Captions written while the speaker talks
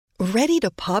Ready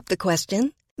to pop the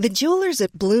question? The jewelers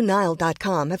at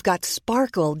BlueNile.com have got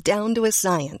sparkle down to a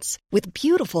science with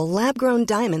beautiful lab-grown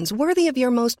diamonds worthy of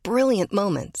your most brilliant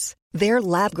moments. Their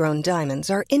lab-grown diamonds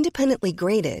are independently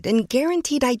graded and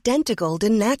guaranteed identical to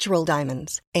natural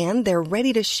diamonds, and they're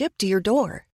ready to ship to your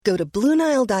door. Go to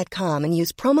BlueNile.com and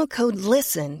use promo code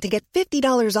LISTEN to get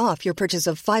 $50 off your purchase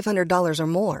of $500 or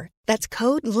more. That's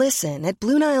code LISTEN at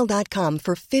BlueNile.com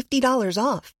for $50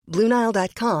 off.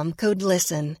 BlueNile.com, code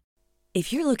LISTEN.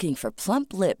 If you're looking for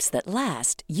plump lips that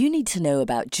last, you need to know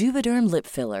about Juvederm lip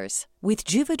fillers. With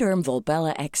Juvederm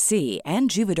Volbella XC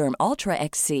and Juvederm Ultra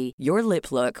XC, your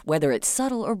lip look, whether it's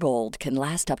subtle or bold, can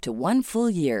last up to 1 full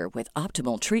year with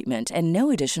optimal treatment and no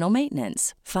additional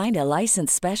maintenance. Find a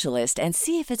licensed specialist and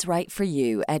see if it's right for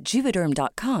you at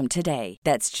Juvederm.com today.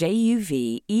 That's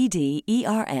JUVEDERM.com.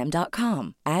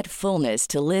 Add fullness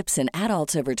to lips in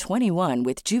adults over 21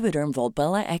 with Juvederm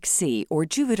Volbella XC or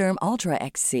Juvederm Ultra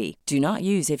XC. Do not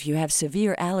use if you have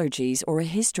severe allergies or a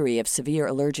history of severe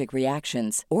allergic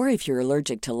reactions, or if you're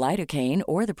allergic to lidocaine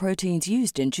or the proteins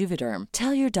used in Juvederm.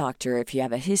 Tell your doctor if you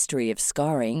have a history of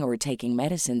scarring or taking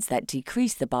medicines that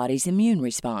decrease the body's immune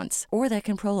response or that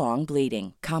can prolong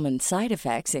bleeding. Common side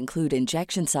effects include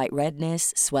injection site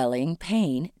redness, swelling,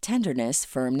 pain, tenderness,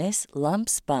 firmness,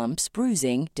 lumps, bumps,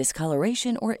 bruising,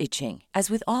 discoloration, or itching. As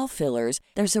with all fillers,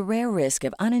 there's a rare risk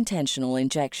of unintentional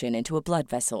injection into a blood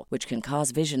vessel, which can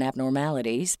cause vision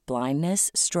abnormalities,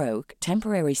 blindness, stroke,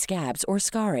 temporary scabs, or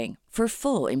scarring. For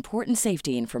full, important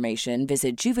safety information,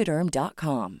 visit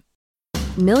Juvederm.com.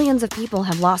 Millions of people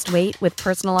have lost weight with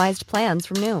personalized plans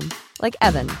from Noom. Like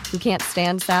Evan, who can't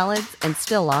stand salads and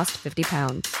still lost 50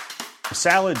 pounds.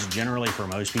 Salads generally for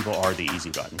most people are the easy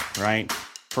button, right?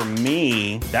 For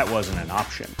me, that wasn't an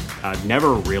option. I never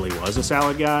really was a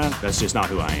salad guy. That's just not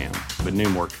who I am. But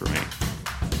Noom worked for me.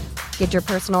 Get your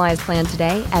personalized plan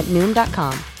today at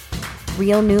Noom.com.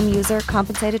 Real Noom user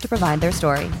compensated to provide their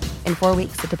story. In 4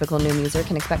 weeks, the typical Noom user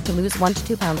can expect to lose 1 to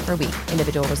 2 pounds per week.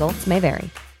 Individual results may vary.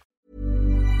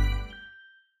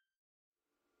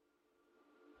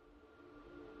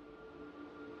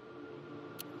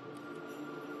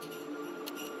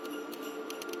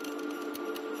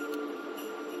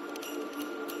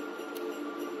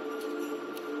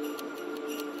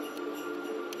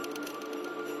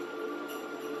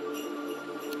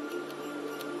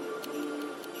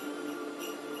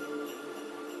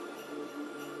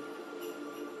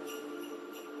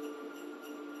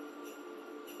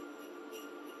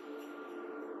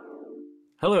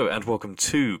 Hello and welcome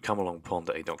to Come Along Pond,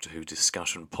 a Doctor Who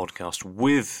discussion podcast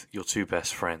with your two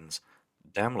best friends,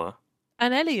 Damla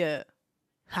and Elliot.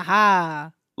 Haha.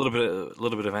 A little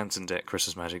bit of Anton Deck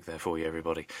Christmas magic there for you,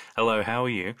 everybody. Hello, how are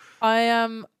you?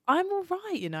 I'm all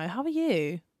right. You know, how are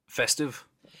you? Festive?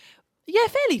 Yeah,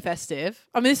 fairly festive.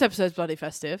 I mean, this episode's bloody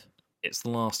festive. It's the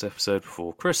last episode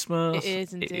before Christmas. It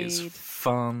is indeed. It is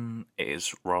fun. It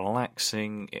is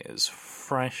relaxing. It is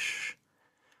fresh.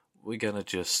 We're gonna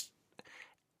just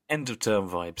end of term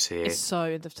vibes here. It's so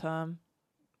end of term.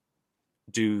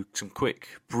 Do some quick,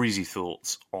 breezy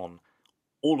thoughts on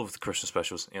all of the Christmas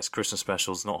specials. Yes, Christmas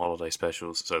specials, not holiday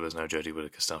specials, so there's no Jodie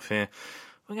Whittaker stuff here.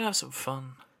 We're going to have some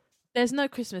fun. There's no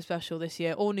Christmas special this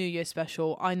year or New Year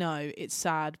special. I know, it's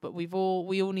sad, but we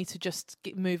all need to just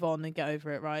move on and get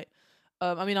over it, right?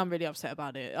 I mean, I'm really upset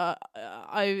about it.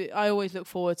 I always look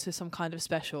forward to some kind of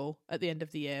special at the end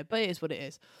of the year, but it is what it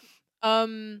is.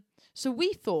 So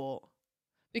we thought,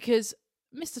 because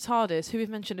Mr. TARDIS, who we've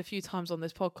mentioned a few times on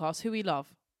this podcast, who we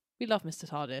love Mr.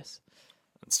 TARDIS.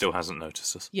 And still hasn't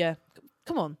noticed us. Yeah,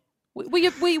 come on.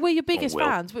 We're your biggest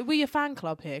fans. We're your fan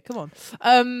club here. Come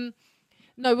on.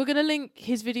 No, we're going to link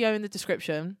his video in the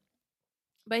description.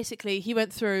 Basically, he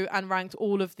went through and ranked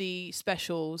all of the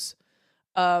specials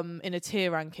in a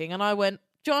tier ranking, and I went,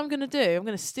 do you know what I'm going to do? I'm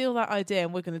going to steal that idea,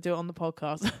 and we're going to do it on the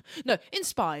podcast. No,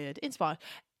 inspired.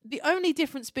 The only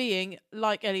difference being,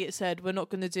 like Elliot said, we're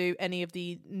not going to do any of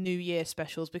the New Year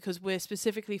specials because we're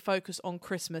specifically focused on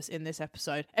Christmas in this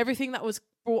episode. Everything that was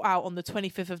brought out on the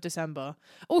 25th of December.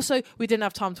 Also, we didn't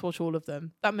have time to watch all of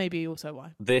them. That may be also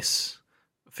why. This,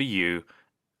 for you,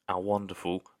 our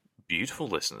wonderful, beautiful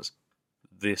listeners,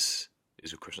 this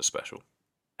is a Christmas special.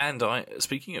 And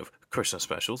speaking of Christmas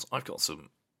specials, I've got some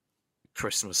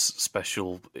Christmas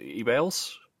special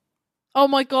emails. Oh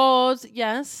my God,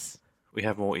 yes. We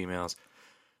have more emails.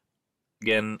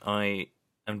 Again, I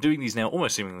am doing these now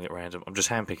almost seemingly at random. I'm just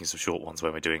handpicking some short ones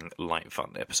when we're doing light,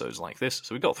 fun episodes like this.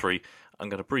 So we've got 3. I'm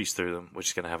going to breeze through them. We're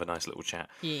just going to have a nice little chat.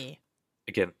 Yeah.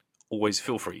 Again, always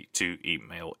feel free to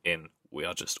email in. We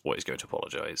are just always going to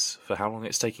apologise for how long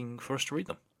it's taking for us to read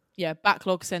them. Yeah,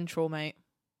 backlog central, mate.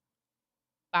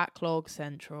 Backlog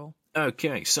central.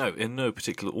 Okay, so in no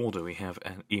particular order, we have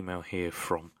an email here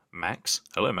from Max.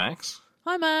 Hello, Max.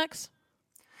 Hi, Max.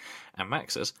 And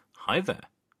Max says, "Hi there.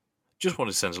 Just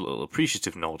wanted to send a little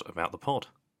appreciative nod about the pod."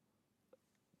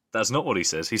 That's not what he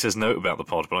says. He says note about the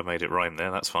pod, but I made it rhyme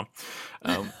there. That's fun.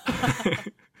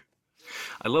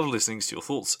 I love listening to your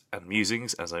thoughts and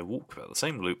musings as I walk about the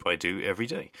same loop I do every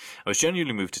day. I was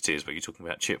genuinely moved to tears by you talking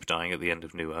about Chip dying at the end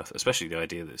of New Earth, especially the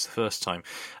idea that it's the first time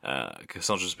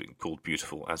Cassandra's been called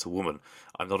beautiful as a woman.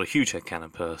 I'm not a huge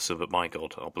headcanon person, but my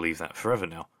god, I'll believe that forever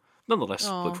now. Nonetheless,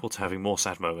 look forward to having more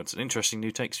sad moments and interesting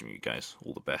new takes from you guys.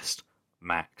 All the best.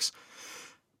 Max.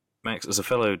 Max, as a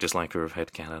fellow disliker of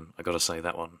headcanon, I gotta say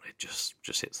that one, it just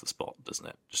hits the spot, doesn't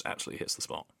it? Just absolutely hits the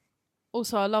spot.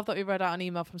 Also, I love that we read out an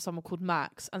email from someone called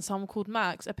Max, and someone called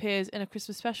Max appears in a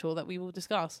Christmas special that we will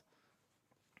discuss.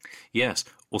 Yes.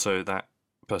 Also, that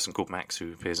person called Max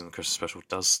who appears in the Christmas special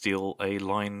does steal a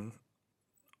line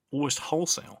almost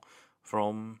wholesale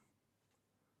from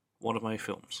one of my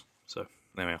films. So,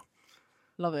 there we are.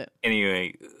 Love it.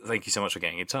 Anyway, thank you so much for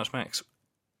getting in touch, Max.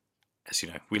 As you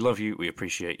know, we love you, we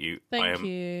appreciate you. Thank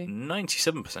you.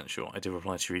 97% sure I did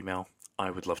reply to your email. I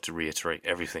would love to reiterate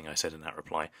everything I said in that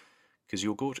reply, because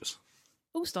you're gorgeous.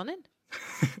 Oh, stunning.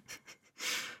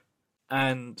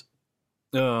 And,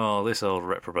 this old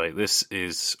reprobate. This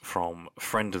is from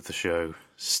friend of the show,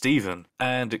 Stephen,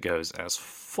 and it goes as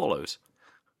follows.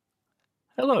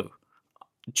 Hello.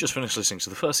 Just finished listening to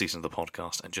the first season of the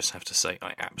podcast and just have to say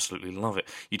I absolutely love it.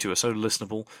 You two are so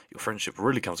listenable, your friendship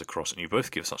really comes across, and you both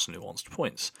give such nuanced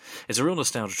points. It's a real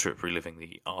nostalgia trip reliving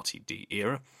the RTD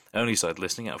era. I only started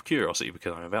listening out of curiosity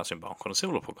because I'm about to embark on a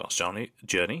similar podcast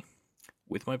journey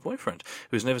with my boyfriend,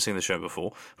 who's never seen the show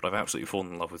before, but I've absolutely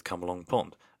fallen in love with Come Along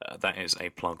Pond. That is a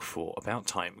plug for About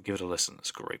Time. Give it a listen, it's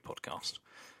a great podcast.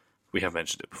 We have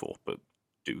mentioned it before, but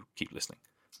do keep listening.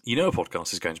 You know a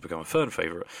podcast is going to become a fan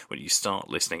favourite when you start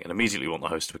listening and immediately want the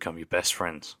host to become your best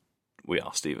friends. We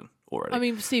are, Stephen, already. I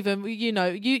mean, Stephen, you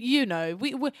know,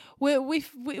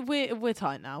 we're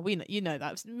tight now. You know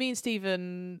that. Me and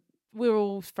Stephen, we're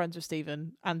all friends with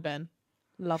Stephen and Ben.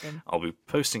 Love him. I'll be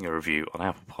posting a review on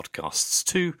Apple Podcasts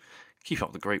too. Keep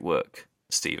up the great work,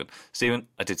 Stephen. Stephen,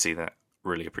 I did see that.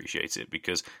 Really appreciate it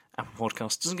because Apple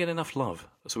Podcasts doesn't get enough love,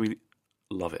 so we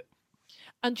love it.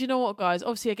 And do you know what, guys?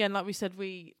 Obviously, again, like we said,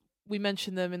 we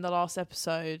mentioned them in the last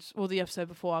episode, or the episode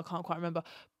before, I can't quite remember.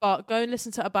 But go and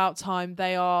listen to About Time.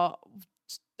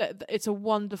 It's a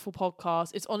wonderful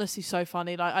podcast. It's honestly so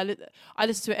funny. Like I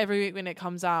listen to it every week when it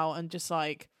comes out, and just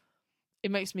like,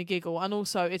 it makes me giggle. And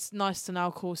also, it's nice to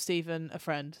now call Stephen a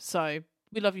friend. So,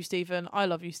 we love you, Stephen. I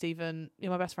love you, Stephen.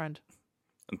 You're my best friend.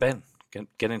 And Ben,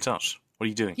 get in touch. What are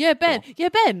you doing? Yeah, Ben. Yeah,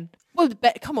 Ben. Well,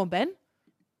 come on, Ben.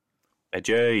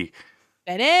 Jay.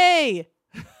 Benny!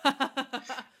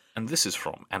 And this is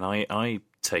from, and I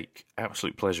take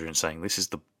absolute pleasure in saying this is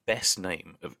the best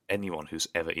name of anyone who's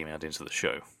ever emailed into the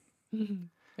show.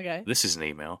 Okay. This is an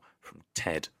email from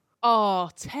Ted.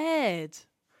 Oh, Ted.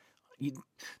 You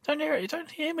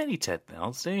don't hear many Ted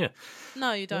now, do you?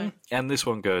 No, you don't. And this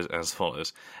one goes as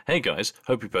follows. Hey guys,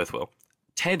 hope you're both well.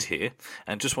 Ted here,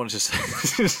 and just wanted to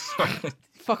say...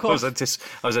 Fuck off.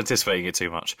 I was anticipating it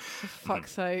too much. For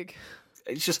fuck's sake.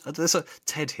 It's just, there's a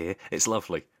Ted here. It's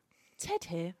lovely. Ted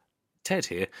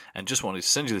here, and just wanted to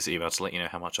send you this email to let you know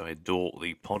how much I adore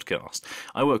the podcast.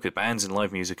 I work with bands in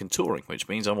live music and touring, which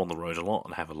means I'm on the road a lot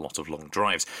and have a lot of long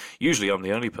drives. Usually I'm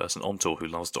the only person on tour who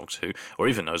loves Doctor Who, or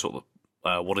even knows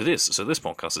what it is. So this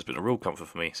podcast has been a real comfort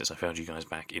for me since I found you guys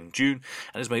back in June,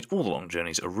 and has made all the long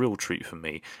journeys a real treat for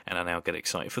me, and I now get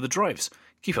excited for the drives.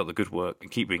 Keep up the good work and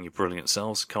keep being your brilliant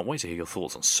selves. Can't wait to hear your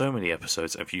thoughts on so many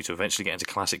episodes and for you to eventually get into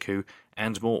Classic Who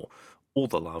and more. All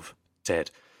the love,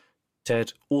 Ted.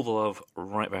 Ted, all the love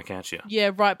right back at you. Yeah,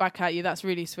 right back at you. That's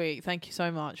really sweet. Thank you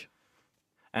so much.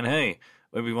 And hey,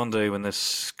 maybe one day when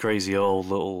this crazy old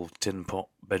little tin pot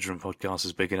bedroom podcast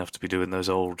is big enough to be doing those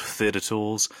old theatre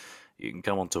tours, you can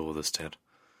come on tour with us, Ted.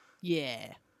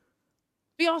 Yeah.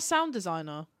 Be our sound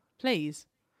designer, please.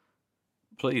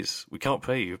 Please. We can't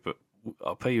pay you, but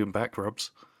I'll pay you in back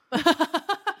rubs.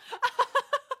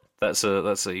 That's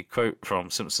a quote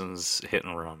from Simpsons Hit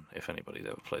and Run, if anybody's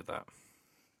ever played that.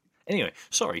 Anyway,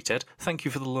 sorry, Ted. Thank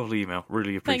you for the lovely email.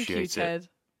 Really appreciate it. Thank you, Ted.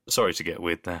 Sorry to get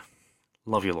weird there.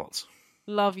 Love you lots.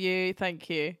 Love you.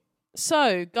 Thank you.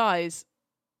 So, guys,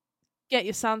 get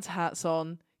your Santa hats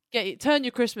on. Turn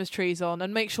your Christmas trees on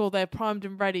and make sure they're primed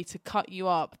and ready to cut you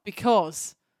up,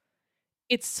 because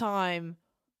it's time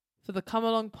for the Come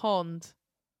Along Pond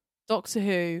Doctor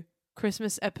Who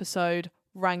Christmas episode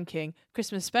ranking,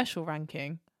 Christmas special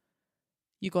ranking.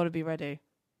 You got to be ready.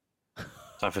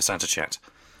 Time for Santa chat.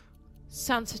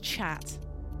 Santa chat.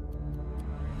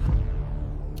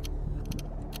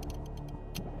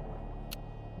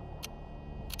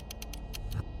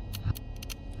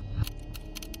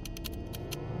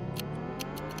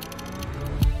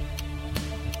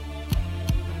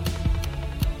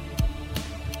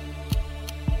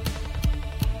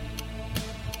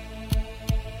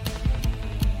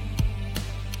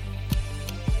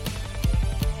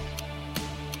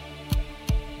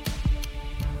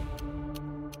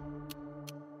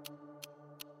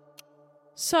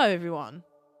 So, everyone,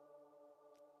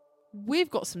 we've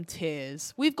got some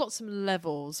tiers. We've got some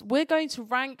levels. We're going to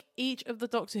rank each of the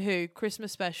Doctor Who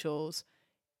Christmas specials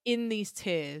in these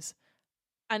tiers.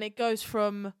 And it goes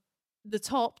from the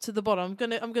top to the bottom.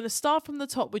 I'm gonna start from the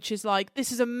top, which is like,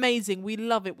 this is amazing. We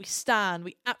love it. We stand.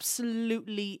 We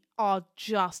absolutely are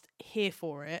just here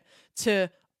for it. To,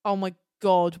 oh my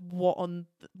God, what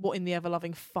in the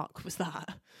ever-loving fuck was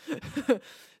that?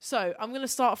 So I'm going to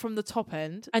start from the top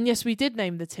end. And yes, we did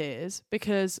name the tiers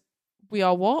because we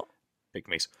are what?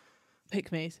 Pygmies.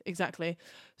 Pygmies, exactly.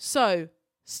 So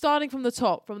starting from the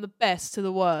top, from the best to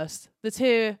the worst, the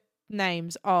tier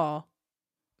names are, I'm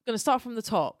going to start from the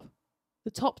top.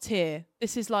 The top tier,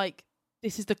 this is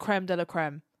the creme de la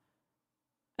creme.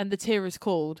 And the tier is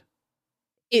called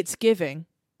It's Giving.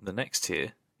 The next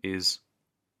tier is,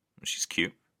 she's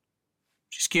cute.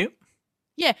 She's cute.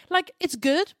 Yeah, like, it's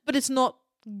good, but it's not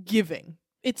giving.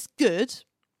 It's good.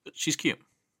 But she's cute.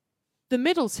 The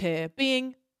middle tier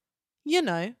being, in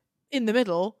the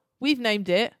middle, we've named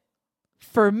it,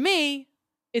 for me,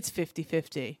 it's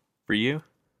 50-50. For you?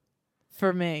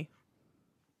 For me.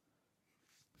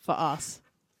 For us.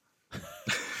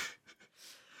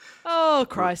 Oh,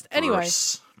 Christ. Anyway,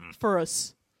 for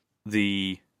us.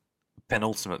 The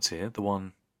penultimate tier, the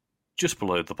one just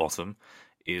below the bottom,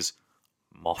 is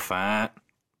Moffat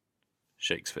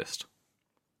Shakes Fist.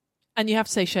 And you have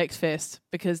to say Shakes Fist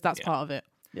because that's part of it.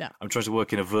 Yeah. I'm trying to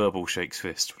work in a verbal Shakes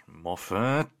Fist.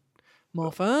 Moffat.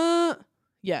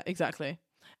 Yeah, exactly.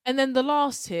 And then the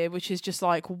last tier, which is just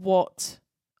like, what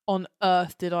on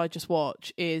earth did I just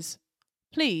watch, is,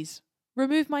 please,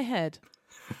 remove my head.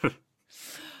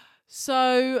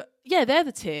 So, yeah, they're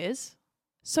the tiers.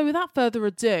 So without further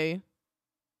ado,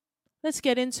 let's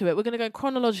get into it. We're going to go in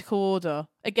chronological order.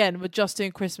 Again, we're just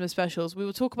doing Christmas specials. We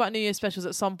will talk about New Year's specials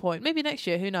at some point. Maybe next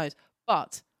year, who knows?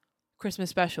 But Christmas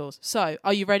specials. So,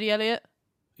 are you ready, Elliot?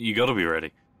 You got to be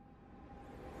ready.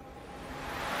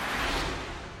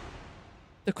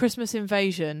 The Christmas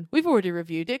Invasion. We've already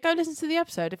reviewed it. Go listen to the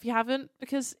episode if you haven't,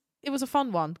 because it was a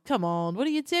fun one. Come on, what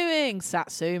are you doing,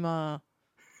 Satsuma?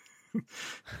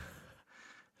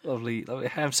 Lovely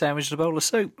ham sandwich and a bowl of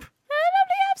soup.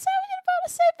 Lovely ham sandwich and a bowl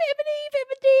of soup. Vitamin E,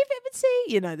 vitamin D, vitamin C.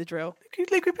 You know the drill.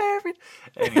 Liquid paraffin.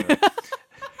 Anyway.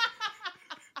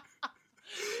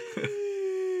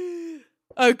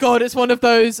 Oh God, it's one of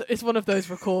those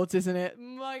records, isn't it?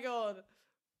 My God.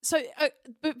 So,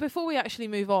 before we actually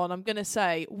move on, I'm going to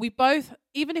say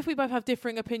even if we both have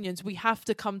differing opinions, we have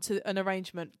to come to an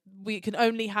arrangement. We can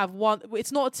only have one.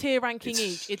 It's not a tier ranking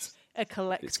each. It's a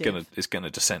collective. It's gonna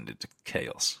descend into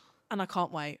chaos. And I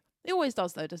can't wait. It always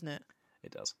does, though, doesn't it?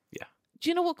 It does. Yeah. Do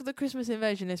you know what the Christmas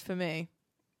Invasion is for me?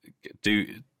 Do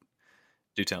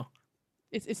tell.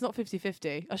 It's not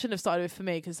 50-50. I shouldn't have started with for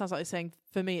me because it sounds like it's saying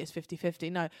for me it's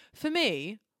 50-50. No, for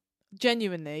me,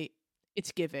 genuinely,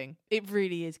 it's giving. It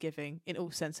really is giving in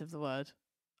all sense of the word.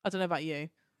 I don't know about you.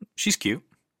 She's cute.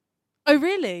 Oh,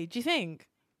 really? Do you think?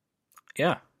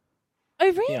 Yeah.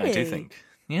 Oh, really? Yeah, I do think.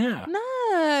 Yeah.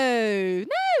 No,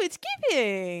 it's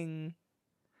giving.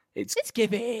 It's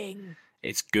giving.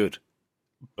 It's good,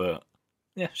 but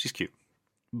yeah, she's cute.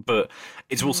 But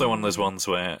it's also one of those ones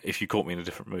where if you caught me in a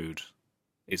different mood,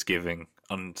 it's giving,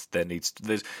 and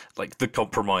there's like the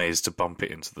compromise to bump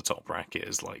it into the top bracket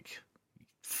is like,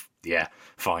 yeah,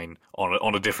 fine.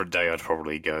 On a different day, I'd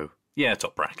probably go, yeah,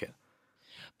 top bracket.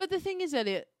 But the thing is,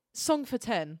 Elliot, Song for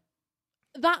 10,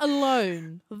 that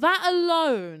alone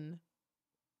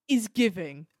is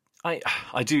giving. I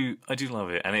do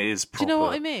love it, and it is proper. Do you know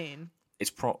what I mean?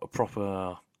 It's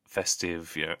proper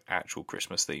festive, actual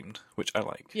Christmas themed, which I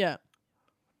like. Yeah.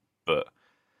 But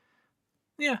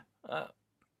yeah,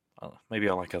 maybe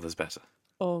I like others better.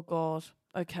 Oh God.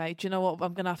 Okay. Do you know what?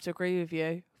 I'm gonna have to agree with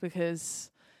you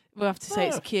because we'll have to say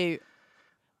it's cute.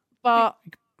 But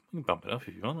you can bump it up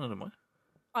if you want. I don't mind.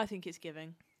 I think it's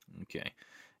giving. Okay.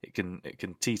 It can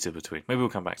teeter between. Maybe we'll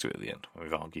come back to it at the end when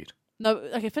we've argued. No.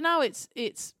 Okay. For now, it's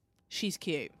she's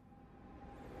cute.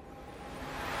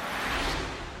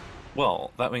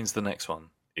 Well, that means the next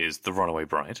one is The Runaway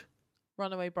Bride.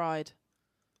 Runaway Bride.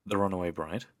 The Runaway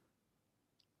Bride.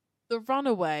 The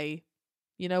Runaway.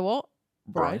 You know what?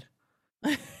 Bride.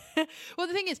 Well,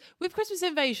 the thing is, with Christmas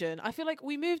Invasion, I feel like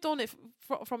we moved on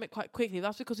from it quite quickly.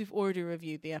 That's because we've already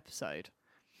reviewed the episode.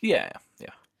 Yeah.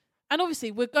 And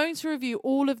obviously, we're going to review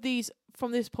all of these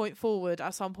from this point forward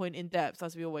at some point in depth,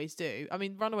 as we always do. I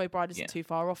mean, Runaway Bride isn't too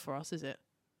far off for us, is it?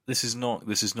 This is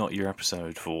not your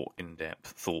episode for in-depth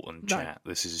thought and chat.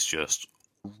 This is just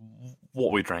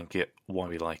what we drank it, why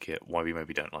we like it, why we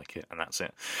maybe don't like it, and that's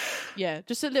it. Yeah,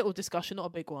 just a little discussion, not a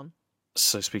big one.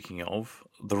 So speaking of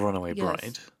The Runaway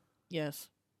Bride... Yes.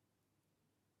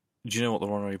 Do you know what The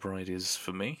Runaway Bride is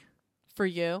for me? For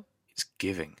you? It's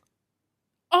giving.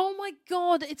 Oh my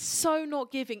god, it's so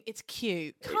not giving. It's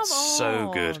cute. Come on. It's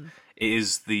so good. It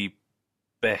is the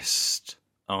best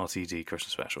RTD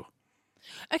Christmas special.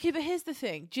 Okay, but here's the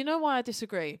thing. Do you know why I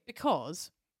disagree?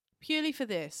 Because, purely for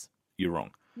this... You're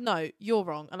wrong. No, you're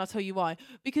wrong, and I'll tell you why.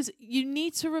 Because you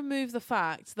need to remove the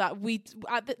fact that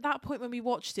at that point when we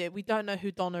watched it, we don't know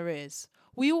who Donna is.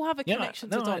 We all have a connection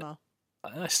to Donna.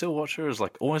 I still watch her as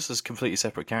like almost as a completely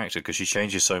separate character because she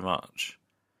changes so much.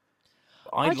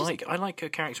 I like her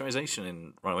characterization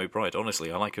in Runaway Bride.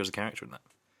 Honestly, I like her as a character in that.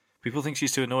 People think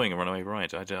she's too annoying in Runaway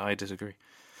Bride. I disagree.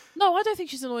 No, I don't think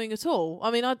she's annoying at all.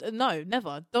 I mean, no,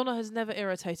 never. Donna has never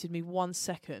irritated me 1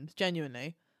 second,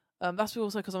 genuinely. That's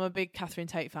also because I'm a big Catherine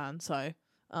Tate fan. So,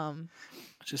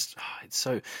 it's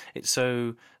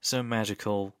so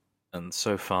magical and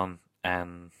so fun,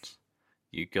 and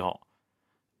you got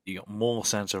more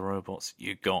Santa robots.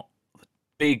 You got the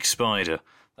big spider.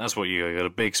 That's what you got. You got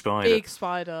a big spider. Big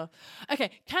spider.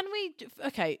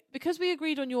 Okay, because we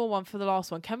agreed on your one for the last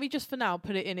one, can we just for now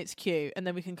put it in its queue and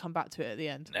then we can come back to it at the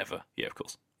end? Never. Yeah, of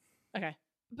course. Okay.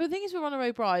 But the thing is with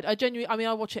Runaway Bride, I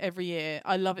watch it every year.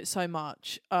 I love it so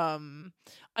much. I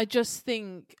just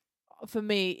think, for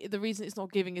me, the reason it's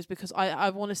not giving is because I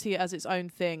want to see it as its own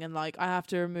thing, and like I have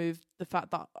to remove the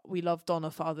fact that we love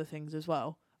Donna for other things as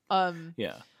well.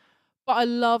 Yeah. But I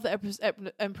love the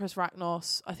Empress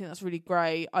Ragnos. I think that's really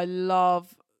great. I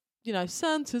love,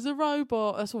 Santa's a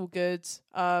robot. That's all good.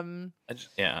 And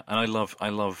I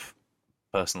love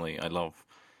personally, I love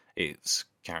its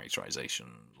characterization,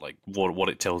 like what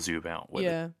it tells you about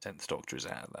where the 10th Doctor is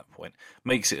at that point.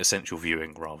 Makes it essential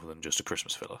viewing rather than just a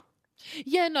Christmas filler.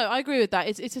 Yeah, no, I agree with that.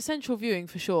 It's essential viewing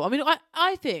for sure. I mean,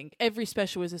 I think every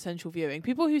special is essential viewing.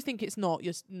 People who think it's not,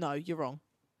 you're wrong.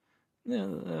 Yeah,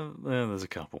 there's a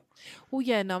couple. Well,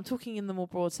 yeah, no, I'm talking in the more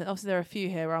broad sense. Obviously, there are a few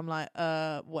here where I'm like,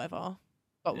 whatever.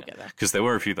 But we'll get there. Because there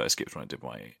were a few that I skipped when I did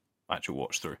my actual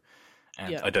watch through.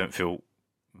 And I don't feel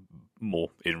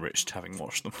more enriched having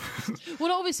watched them.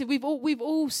 Well, obviously, we've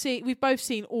both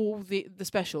seen all the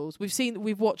specials.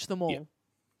 We've watched them all. Yeah.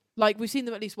 Like, we've seen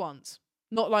them at least once.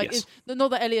 Not like,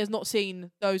 not that Ellie has not seen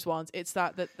those ones. It's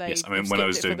that they. Yes, I mean, when I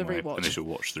was doing my initial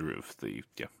watch through of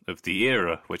the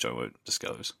era, which I won't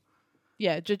disclose.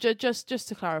 Yeah, just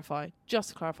to clarify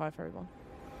for everyone.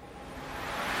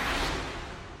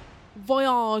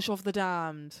 Voyage of the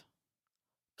Damned.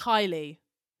 Kylie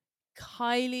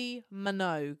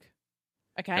Minogue.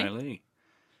 Okay.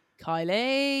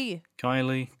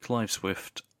 Kylie, Clive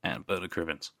Swift, and Bernard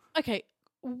Cribbins. Okay,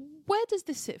 where does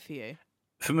this sit for you?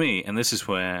 For me, and this is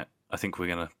where I think we're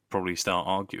going to probably start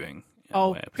arguing.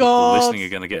 Oh, where God. People listening are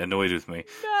going to get annoyed with me.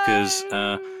 Because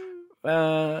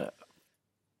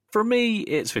for me,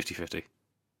 it's 50-50.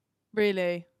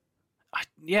 Really?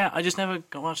 I just never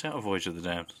got much out of Voyage of the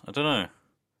Damned. I don't know.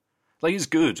 Like, it's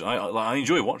good. I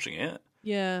enjoy watching it.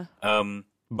 Yeah.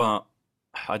 But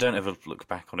I don't ever look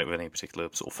back on it with any particular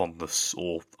sort of fondness,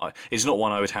 it's not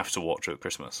one I would have to watch at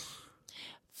Christmas.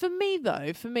 For me,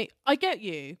 I get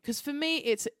you, because for me,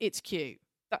 it's cute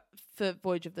for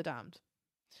Voyage of the Damned.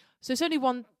 So it's only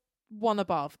one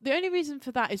above. The only reason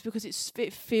for that is because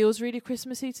it feels really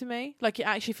Christmassy to me. Like, it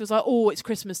actually feels like, it's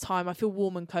Christmas time. I feel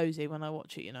warm and cozy when I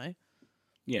watch it,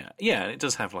 Yeah, and it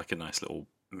does have like a nice little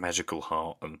magical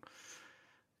heart, and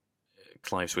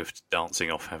Clive Swift dancing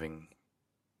off having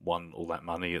won all that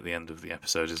money at the end of the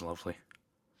episode is lovely.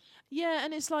 Yeah,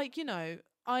 and it's like,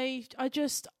 I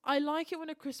like it when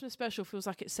a Christmas special feels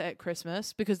like it's set at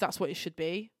Christmas, because that's what it should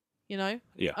be,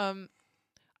 Yeah.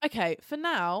 Okay, for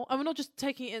now, and we're not just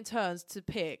taking it in turns to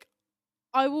pick,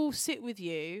 I will sit with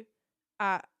you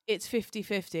at it's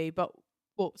 50-50, but,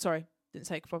 sorry, didn't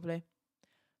say it properly.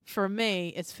 For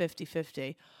me, it's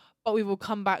 50-50, but we will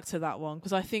come back to that one,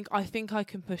 because I think I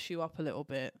can push you up a little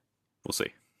bit. We'll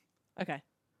see. Okay.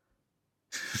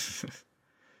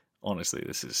 Honestly,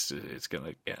 it's going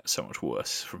to get so much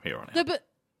worse from here on out. No,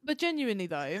 but genuinely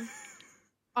though,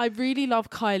 I really love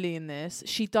Kylie in this.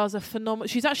 She does a phenomenal.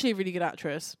 She's actually a really good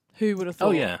actress. Who would have thought?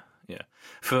 Oh yeah.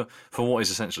 For what is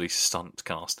essentially stunt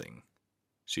casting,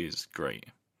 she is great.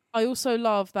 I also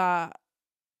love that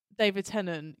David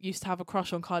Tennant used to have a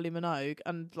crush on Kylie Minogue,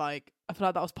 and like I feel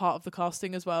like that was part of the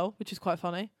casting as well, which is quite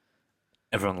funny.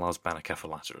 Everyone loves Banaka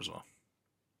Falata as well.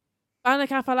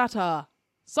 Banaka Falata,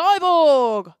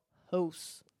 Cyborg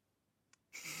host.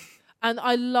 And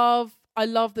I love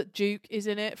that Duke is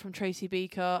in it from Tracy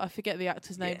Beaker. I forget the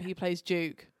actor's name, but he plays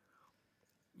Duke.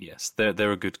 Yes,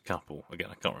 they're a good couple. Again,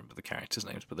 I can't remember the characters'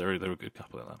 names, but they're a good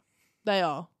couple in that. They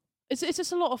are. It's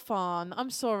just a lot of fun. I'm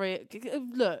sorry.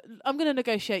 Look, I'm going to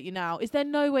negotiate you now. Is there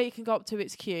no way you can go up to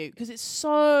it's cute? Because it's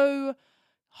so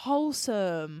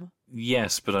wholesome.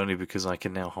 Yes, but only because I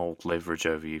can now hold leverage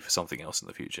over you for something else in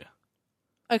the future.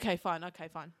 Okay, fine.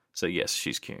 So yes,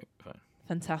 she's cute. Fine.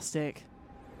 Fantastic.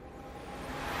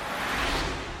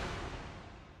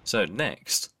 So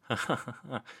next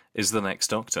is the Next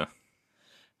Doctor.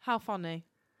 How funny.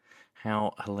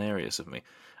 How hilarious of me.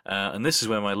 And this is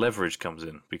where my leverage comes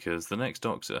in, because the Next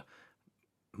Doctor,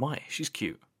 she's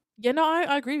cute. Yeah, no,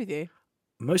 I agree with you.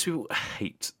 Most people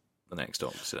hate the Next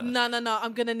Doctor. No,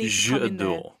 I'm going to need to come in there.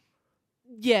 J'adore.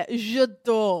 Yeah,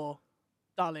 j'adore,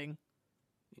 darling.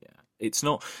 Yeah, it's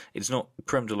not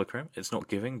creme de la creme. It's not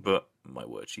giving, but my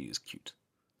word, she is cute.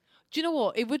 Do you know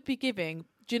what? It would be giving.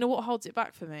 Do you know what holds it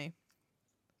back for me?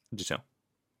 Do tell.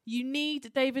 You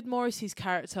need David Morrissey's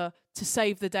character to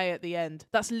save the day at the end.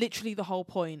 That's literally the whole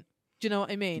point. Do you know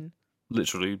what I mean?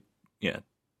 Literally, yeah.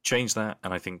 Change that,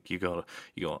 and I think you got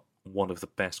one of the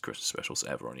best Christmas specials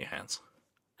ever on your hands.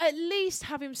 At least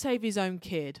have him save his own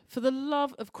kid, for the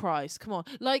love of Christ. Come on,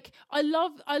 like I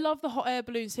love the hot air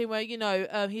balloon scene where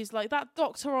he's like that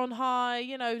doctor on high.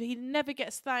 He never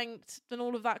gets thanked and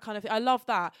all of that kind of thing. I love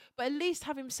that, but at least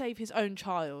have him save his own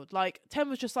child. Like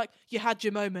Tem was just like, you had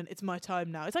your moment, it's my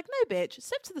time now. It's like, no, bitch,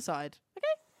 step to the side,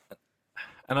 okay?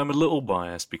 And I'm a little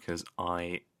biased because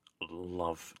I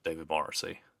love David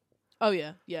Morrissey. Oh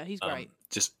yeah, he's great.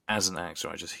 Just as an actor,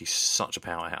 he's such a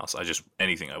powerhouse.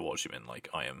 Anything I watch him in, like,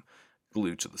 I am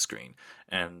glued to the screen.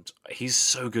 And he's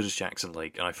so good as Jackson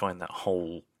Lake, and I find that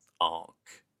whole arc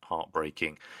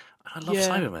heartbreaking. And I love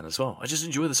Cybermen as well. I just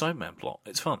enjoy the Cybermen plot.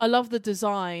 It's fun. I love the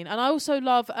design, and I also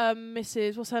love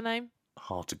Mrs. What's her name?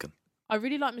 Hartigan. I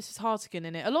really like Mrs. Hartigan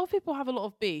in it. A lot of people have a lot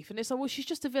of beef, and it's like, well, she's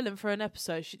just a villain for an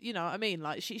episode. You know what I mean?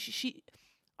 Like she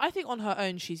I think on her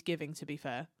own she's giving. To be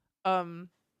fair.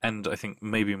 And I think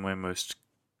maybe my most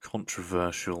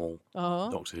controversial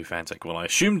Doctor Who fan take. Well, I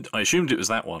assumed it was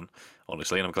that one,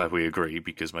 honestly, and I'm glad we agree,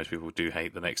 because most people do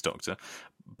hate the Next Doctor.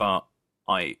 But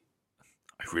I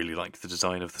really like the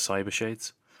design of the Cyber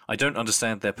Shades. I don't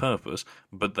understand their purpose,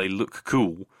 but they look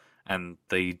cool, and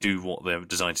they do what they're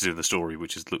designed to do in the story,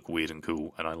 which is look weird and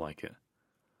cool, and I like it.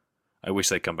 I wish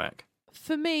they'd come back.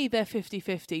 For me, they're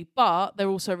 50-50, but they're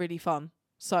also really fun.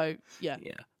 So, yeah.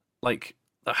 Yeah. Like,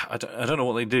 I don't know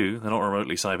what they do. They're not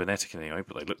remotely cybernetic anyway,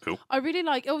 but they look cool. I really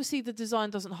like, obviously the design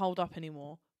doesn't hold up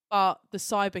anymore, but the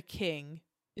Cyber King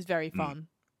is very fun.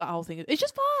 That whole thing, it's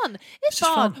just fun. It's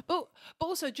fun. But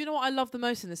also, do you know what I love the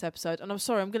most in this episode? And I'm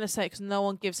sorry, I'm going to say it because no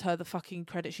one gives her the fucking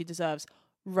credit she deserves.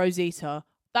 Rosita.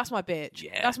 That's my bitch.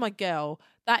 Yeah. That's my girl.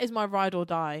 That is my ride or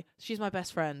die. She's my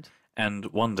best friend. And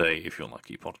one day, if you're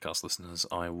lucky, podcast listeners,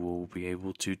 I will be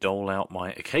able to dole out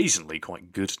my occasionally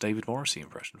quite good David Morrissey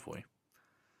impression for you.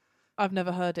 I've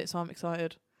never heard it, so I'm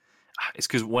excited. It's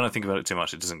because when I think about it too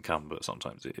much, it doesn't come, but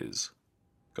sometimes it is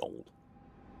gold.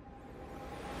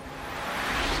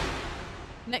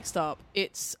 Next up,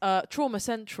 it's Trauma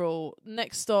Central.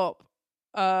 Next stop,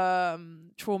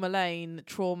 Trauma Lane.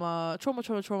 Trauma.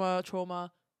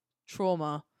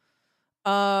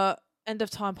 End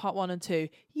of Time Part 1 and 2.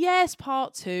 Yes,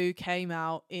 Part 2 came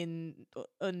out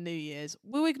on New Year's.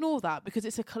 We'll ignore that because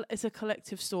it's a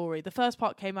collective story. The first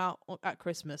part came out at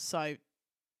Christmas, so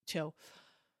chill.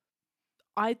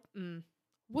 What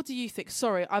do you think?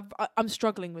 Sorry, I'm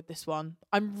struggling with this one.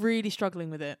 I'm really struggling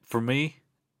with it. For me,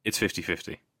 it's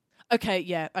 50-50. Okay,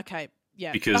 yeah.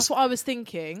 Because that's what I was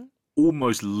thinking.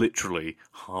 Almost literally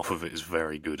half of it is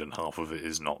very good and half of it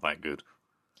is not that good.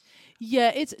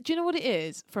 Yeah, do you know what it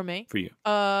is for me? For you.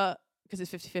 Because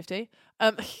it's 50-50.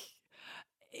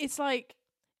 It's like,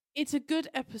 it's a good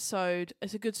episode,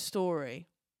 it's a good story.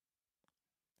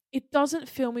 It doesn't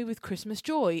fill me with Christmas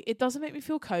joy. It doesn't make me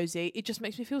feel cozy. It just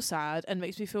makes me feel sad and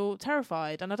makes me feel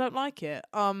terrified, and I don't like it.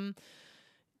 Do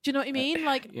you know what I mean?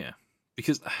 Yeah.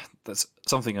 Because that's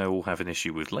something I will have an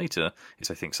issue with later, is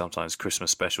I think sometimes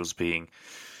Christmas specials being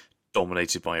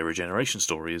dominated by a regeneration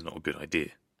story is not a good idea.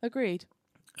 Agreed.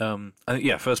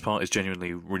 First part is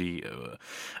genuinely really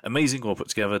amazing, well put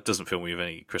together. Doesn't fill me with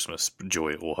any Christmas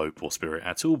joy or hope or spirit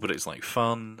at all, but it's like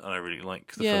fun, and I really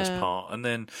like the first part. And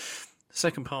then the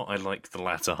second part, I like the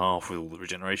latter half with all the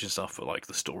regeneration stuff, but like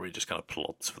the story just kind of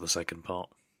plods for the second part.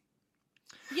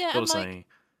 Yeah, gotta say,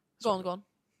 go on.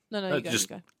 No, you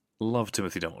go. Love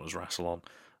Timothy Dalton as Rassilon.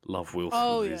 Love Wilf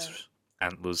with his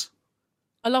antlers.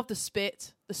 I love the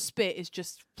spit. The spit is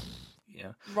just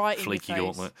right flaky in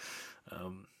your face. gauntlet.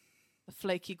 The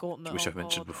flaky gauntlet, which I've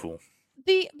mentioned before.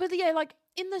 Like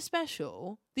in the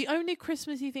special, the only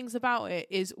Christmassy things about it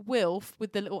is Wilf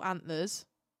with the little antlers,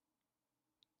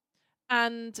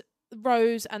 and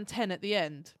Rose and Ten at the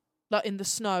end. like in the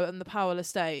snow and the Powell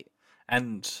estate.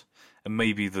 And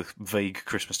maybe the vague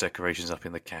Christmas decorations up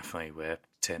in the cafe where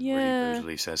Ten really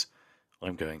brutally says,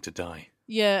 "I'm going to die."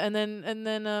 Yeah, and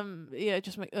then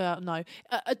just make no.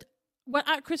 When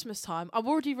at Christmas time, I'm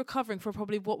already recovering from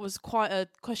probably what was quite a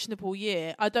questionable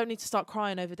year. I don't need to start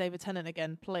crying over David Tennant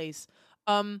again, please.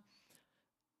 Sidebar.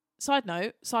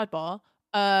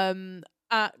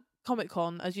 At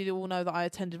Comic-Con, as you all know that I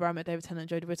attended where I met David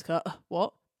Tennant and Jodie Whittaker.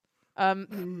 What?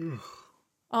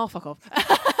 Oh, fuck off.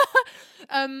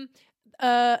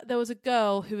 There was a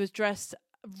girl who was dressed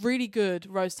really good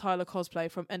Rose Tyler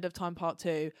cosplay from End of Time Part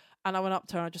 2, and I went up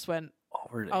to her and I just went, "Oh,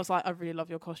 really?" I was like, "I really love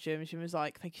your costume." And she was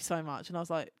like, "Thank you so much." And I was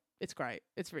like, "It's great.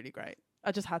 It's really great."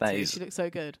 I just had to. She looked so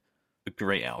good. A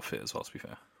great outfit as well, to be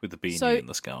fair, with the beanie and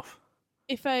the scarf.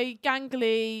 If a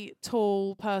gangly,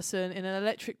 tall person in an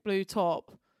electric blue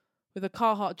top with a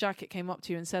Carhartt jacket came up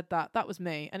to you and said that was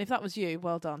me. And if that was you,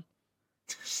 well done.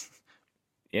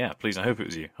 Yeah, please, I hope it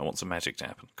was you. I want some magic to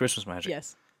happen. Christmas magic.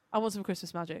 Yes, I want some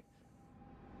Christmas magic.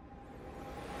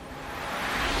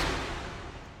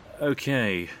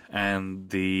 Okay, and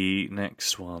the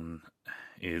next one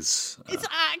is... it's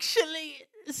actually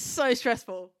so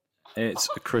stressful. It's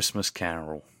A Christmas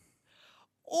Carol.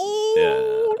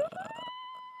 Oh!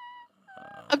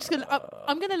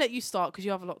 I'm gonna let you start because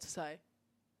you have a lot to say.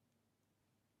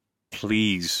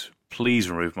 Please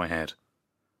remove my head.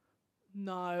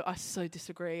 No, I so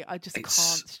disagree. I just can't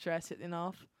stress it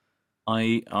enough.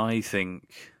 I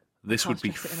think this would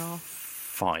be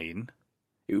fine.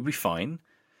 It would be fine.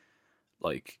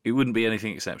 Like, it wouldn't be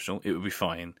anything exceptional. It would be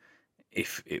fine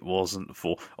if it wasn't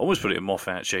for... I almost put it in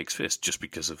Moffat Shakes Fist just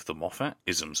because of the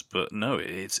Moffat-isms, but no,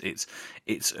 it's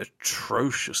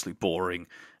atrociously boring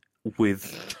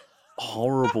with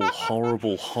horrible...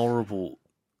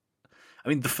 I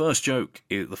mean, the first joke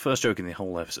in the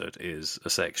whole episode is a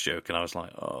sex joke, and I was like,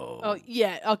 oh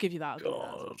yeah, I'll give you that.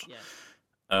 God.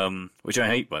 Yeah. Which I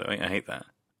hate, by the way. I hate that.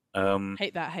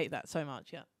 Hate that so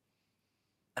much, yeah.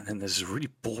 And then there's a really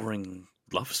boring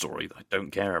love story that I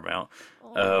don't care about.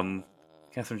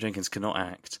 Catherine Jenkins cannot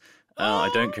act.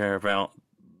 I don't care about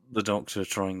the Doctor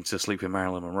trying to sleep with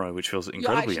Marilyn Monroe, which feels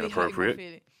incredibly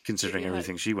inappropriate considering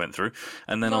everything she went through.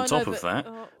 And then on top of that,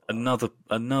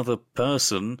 another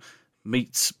person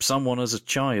meets someone as a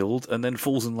child and then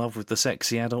falls in love with the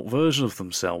sexy adult version of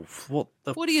themselves. What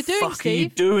are you doing, Steve? Are you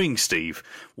doing, Steve?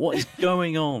 What is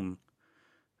going on?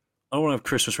 I don't want to have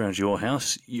Christmas around your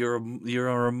house. You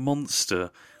are a monster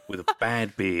with a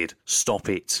bad beard. Stop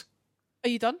it. Are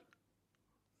you done?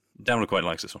 Damla quite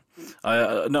likes this one.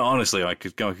 No, honestly, I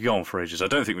could go on for ages. I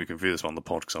don't think we can view this one on the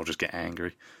pod because I'll just get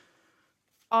angry.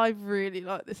 I really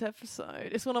like this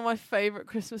episode. It's one of my favourite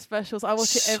Christmas specials. I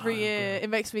watch it every year. It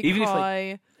makes me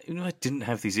cry. Even if I didn't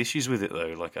have these issues with it,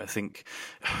 though, like, I think...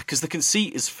 Because the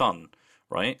conceit is fun,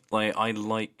 right? Like, I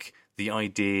like the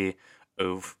idea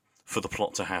of, for the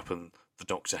plot to happen, the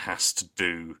Doctor has to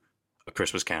do A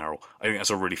Christmas Carol. I think that's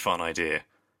a really fun idea.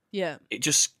 Yeah. It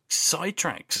just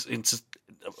sidetracks into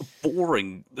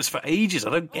boring. This for ages. I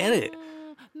don't get it.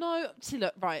 No. See,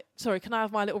 look, right. Sorry, can I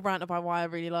have my little rant about why I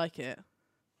really like it?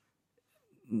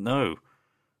 No.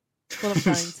 Well, I'm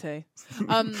going to.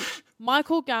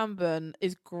 Michael Gambon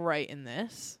is great in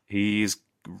this. He is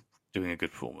doing a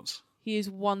good performance. He is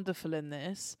wonderful in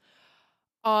this.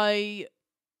 Did I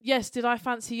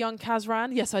fancy young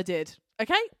Kazran? Yes, I did.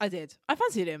 Okay, I did. I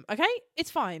fancied him. Okay,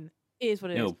 it's fine. It is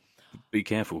what it is. Be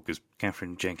careful, because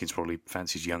Catherine Jenkins probably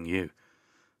fancies young you.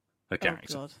 Her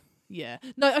character. Oh, God. Yeah.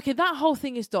 No, okay, that whole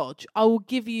thing is dodge. I will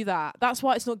give you that. That's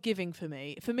why it's not giving for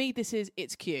me. For me,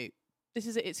 it's cute.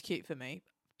 It's cute for me.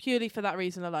 Purely for that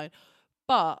reason alone.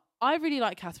 But I really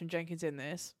like Catherine Jenkins in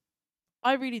this.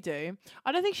 I really do.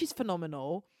 I don't think she's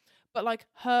phenomenal, but like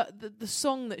the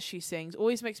song that she sings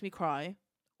always makes me cry.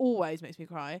 Always makes me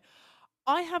cry.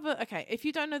 If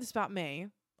you don't know this about me,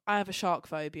 I have a shark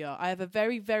phobia. I have a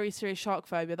very, very serious shark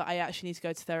phobia that I actually need to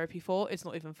go to therapy for. It's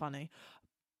not even funny.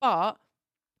 But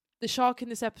the shark in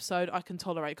this episode I can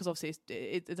tolerate because obviously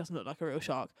it doesn't look like a real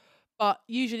shark. But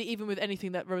usually, even with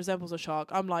anything that resembles a shark,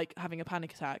 I'm like having a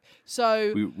panic attack.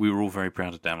 So we were all very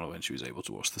proud of Damla when she was able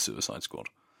to watch The Suicide Squad.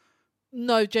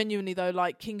 No, genuinely though,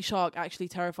 like King Shark actually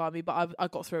terrified me, but I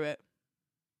got through it.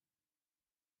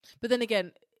 But then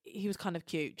again, he was kind of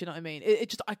cute. Do you know what I mean?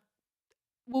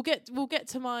 We'll get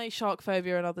to my shark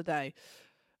phobia another day.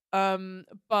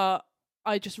 But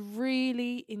I just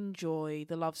really enjoy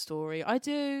the love story. I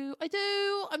do.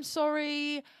 I'm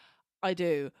sorry. I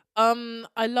do.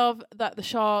 I love that the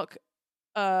shark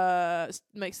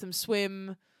makes them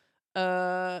swim.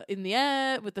 in the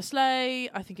air with the sleigh.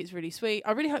 I think it's really sweet.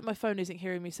 I really hope my phone isn't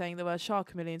hearing me saying the word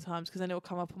shark a million times, because then it'll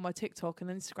come up on my TikTok and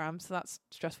Instagram, so that's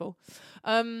stressful.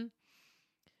 I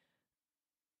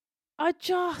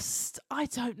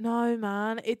don't know,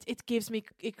 man. It gives me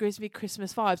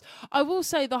Christmas vibes. I will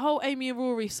say the whole Amy and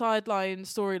Rory sideline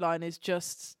storyline is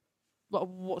just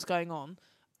what's going on.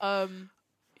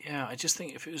 Yeah, I just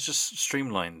think if it was just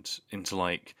streamlined into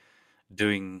like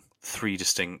doing 3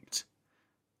 distinct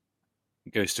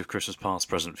Ghost of Christmas Past,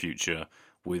 Present, Future,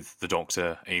 with the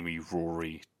Doctor, Amy,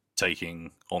 Rory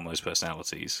taking on those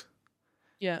personalities.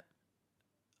 Yeah.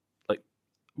 Like,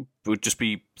 it would just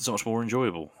be so much more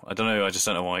enjoyable. I don't know, I just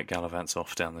don't know why it gallivants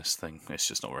off down this thing. It's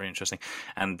just not very interesting.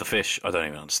 And the fish, I don't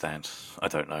even understand. I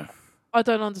don't know. I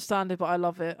don't understand it, but I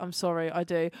love it. I'm sorry, I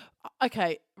do.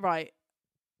 Okay, right.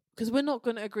 Because we're not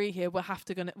going to agree here. We have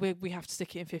to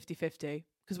stick it in 50-50.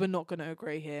 Because we're not going to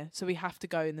agree here, so we have to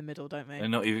go in the middle, don't we? Can I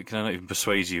not even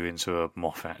persuade you into a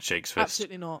Moffat shakes fist?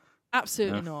 Absolutely not.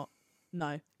 Absolutely not.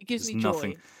 No, it gives me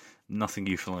joy. Nothing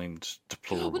you find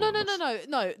deplorable. Well,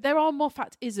 no. There are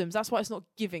Moffat-isms. That's why it's not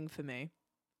giving for me,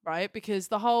 right? Because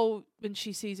the whole when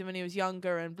she sees him when he was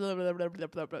younger and blah blah blah blah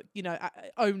blah blah,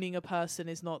 owning a person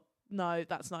is not. No,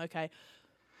 that's not okay.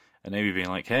 And Amy being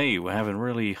like, "Hey, we're having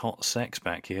really hot sex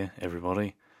back here,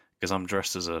 everybody, because I'm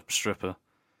dressed as a stripper."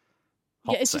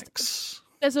 Hot sex.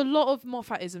 There's a lot of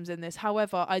Moffat-isms in this.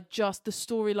 However, the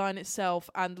storyline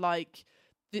itself and like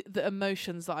the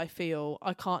emotions that I feel,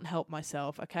 I can't help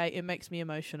myself, okay? It makes me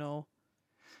emotional.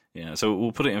 Yeah, so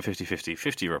we'll put it in 50-50.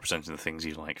 50 representing the things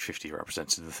you like, 50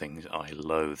 representing the things I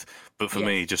loathe. But for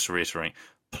me, just to reiterate,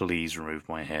 please remove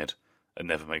my head and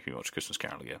never make me watch Christmas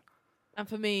Carol again. And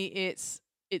for me, it's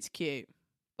cute.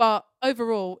 But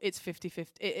overall, it's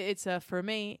 50-50. For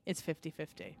me, it's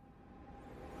 50-50.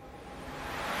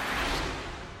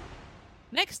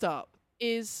 Next up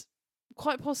is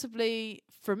quite possibly,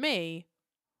 for me,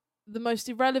 the most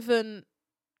irrelevant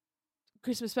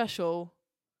Christmas special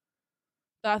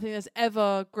that I think has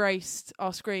ever graced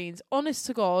our screens. Honest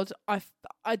to God, I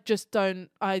just don't.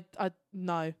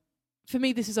 No. For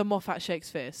me, this is a Moffat shakes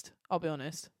fist. I'll be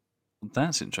honest.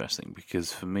 That's interesting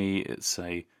because for me, it's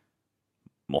a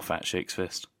Moffat shakes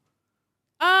fist.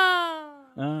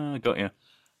 Got you.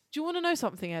 Do you want to know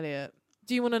something, Elliot?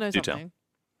 Do you want to know something? Tell.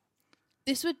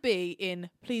 This would be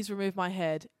in Please Remove My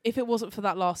Head if it wasn't for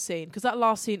that last scene, because that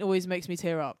last scene always makes me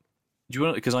tear up. Do you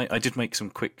want? Because I did make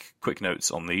some quick notes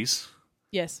on these.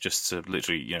 Yes. Just to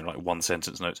literally, like 1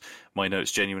 sentence notes. My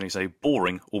notes genuinely say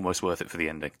boring, almost worth it for the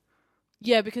ending.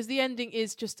 Yeah, because the ending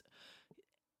is just,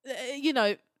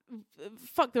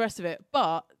 fuck the rest of it.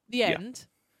 But the end,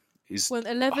 is when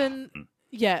 11,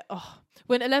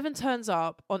 when 11 turns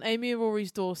up on Amy and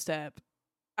Rory's doorstep.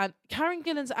 And Karen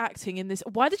Gillan's acting in this.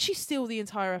 Why did she steal the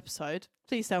entire episode?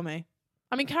 Please tell me.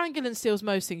 I mean, Karen Gillan steals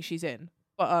most things she's in,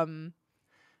 but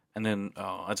And then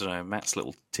I don't know, Matt's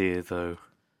little tear though.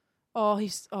 Oh,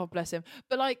 bless him.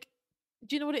 But like,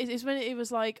 do you know what it is? It's when it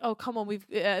was like, oh come on,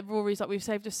 Rory's like, we've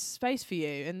saved a space for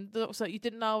you, and the doctor's like, you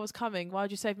didn't know I was coming.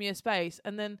 Why'd you save me a space?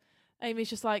 And then Amy's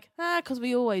just like, because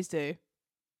we always do.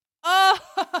 Oh,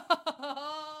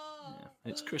 yeah,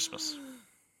 it's Christmas.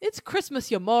 It's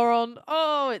Christmas, you moron.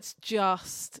 Oh, it's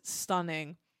just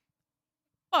stunning.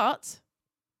 But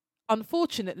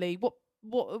unfortunately,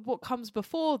 what comes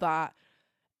before that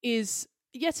is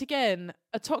yet again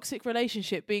a toxic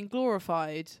relationship being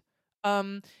glorified.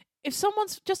 If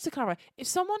someone's, just to clarify, if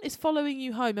someone is following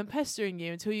you home and pestering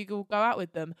you until you go out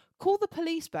with them, call the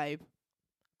police, babe.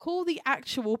 Call the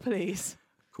actual police.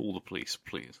 Call the police,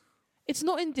 please. It's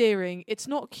not endearing. It's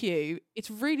not cute. It's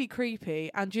really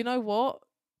creepy. And do you know what?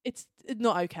 It's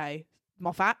not okay.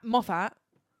 Moffat.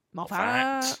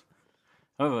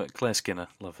 However, Claire Skinner,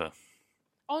 love her.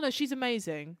 Oh no, she's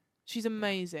amazing. She's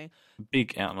amazing.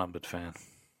 Big Outnumbered fan.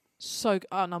 So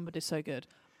Outnumbered is so good.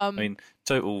 I mean,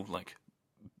 total like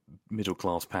middle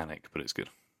class panic, but it's good.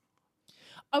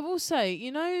 I will say,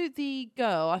 the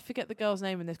girl. I forget the girl's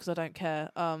name in this because I don't care.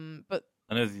 But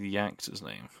I know the actor's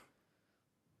name.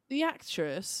 The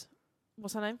actress.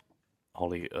 What's her name?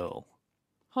 Holly Earl.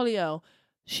 Holly Earl.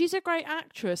 She's a great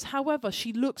actress. However,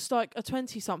 she looks like a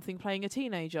 20-something playing a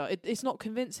teenager. It's not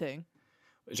convincing.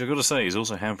 Which I've got to say is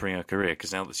also hampering her career,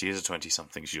 because now that she is a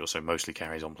 20-something, she also mostly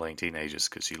carries on playing teenagers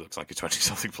because she looks like a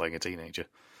 20-something playing a teenager.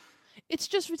 It's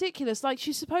just ridiculous. Like,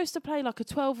 she's supposed to play like a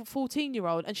 12 or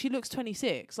 14-year-old and she looks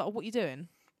 26. Like, what are you doing?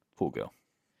 Poor girl.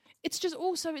 It's just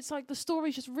also, it's like the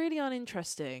story's just really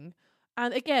uninteresting.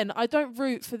 And again, I don't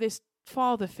root for this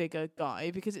father figure guy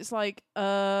because it's like,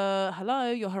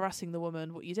 hello, you're harassing the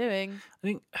woman. What are you doing? I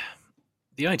think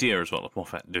the idea as well of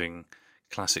Moffat doing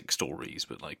classic stories,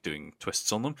 but like doing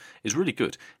twists on them, is really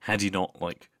good. Had he not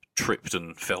like tripped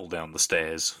and fell down the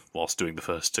stairs whilst doing the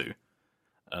first two,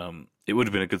 it would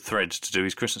have been a good thread to do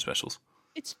his Christmas specials.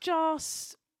 It's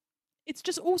just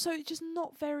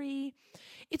not very.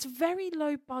 It's very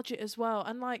low budget as well,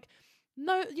 and like.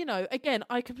 No, again,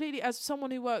 I completely, as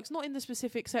someone who works not in the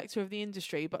specific sector of the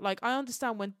industry, but like I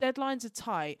understand when deadlines are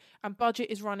tight and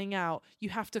budget is running out, you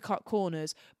have to cut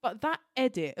corners. But that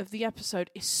edit of the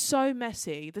episode is so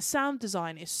messy. The sound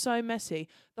design is so messy.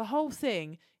 The whole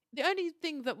thing, the only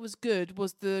thing that was good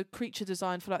was the creature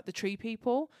design for like the tree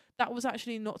people. That was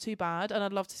actually not too bad, and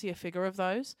I'd love to see a figure of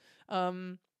those.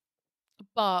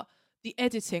 But the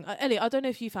editing, Elliot, I don't know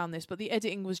if you found this, but the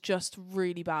editing was just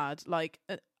really bad. Like,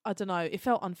 I don't know, it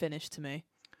felt unfinished to me.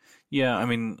 Yeah, I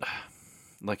mean,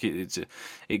 like the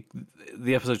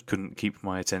episode couldn't keep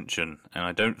my attention, and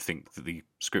I don't think that the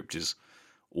script is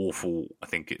awful. I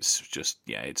think it's just,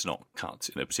 it's not cut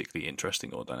in a particularly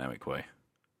interesting or dynamic way.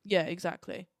 Yeah,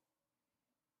 exactly.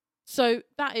 So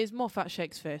that is Moffat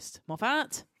Shakes Fist.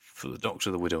 Moffat? For the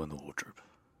Doctor, the Widow, and the Wardrobe.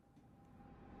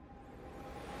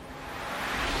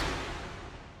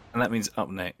 And that means up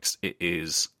next it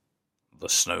is The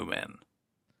Snowmen.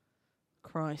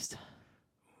 Christ.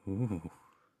 Ooh.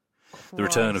 The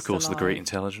return, of course, of the Great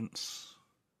Intelligence.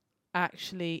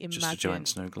 Actually, imagine. Just a giant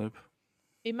snow globe.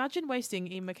 Imagine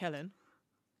wasting Ian McKellen.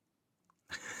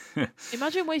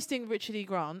 Imagine wasting Richard E.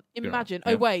 Grant. Imagine.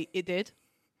 Yeah. Oh, wait, it did.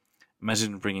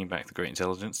 Imagine bringing back the Great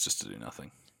Intelligence just to do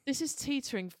nothing. This is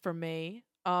teetering for me.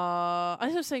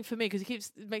 I was saying for me because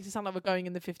it makes it sound like we're going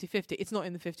in the 50-50. It's not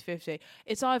in the 50-50.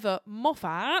 It's either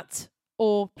Moffat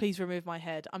or Please Remove My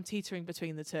Head. I'm teetering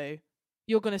between the two.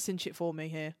 You're going to cinch it for me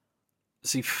here.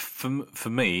 See, for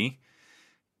me,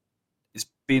 it's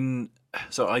been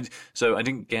so I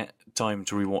didn't get time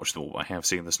to rewatch them all. I have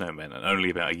seen The Snowmen, and only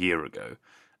about a year ago.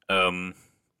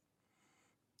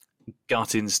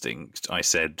 Gut instinct, I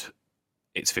said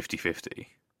it's 50-50.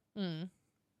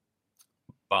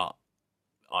 But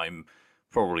I'm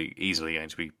probably easily going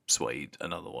to be swayed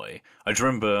another way. I just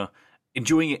remember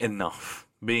enjoying it enough,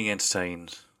 being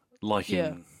entertained,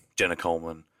 liking Jenna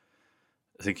Coleman,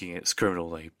 thinking it's criminal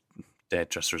they dared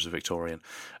dress her as a Victorian.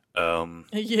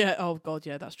 Yeah, oh God,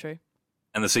 yeah, that's true.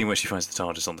 And the scene where she finds the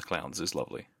TARDIS on the clouds is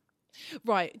lovely.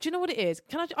 Right, do you know what it is?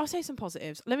 I'll say some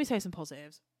positives. Let me say some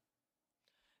positives.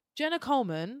 Jenna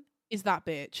Coleman is that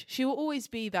bitch. She will always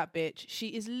be that bitch. She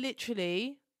is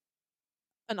literally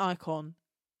an icon.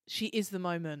 She is the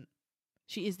moment.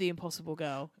 She is the impossible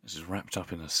girl. She's wrapped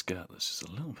up in a skirt that's just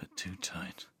a little bit too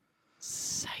tight.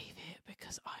 Save it,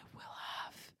 because I will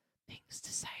have things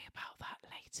to say about that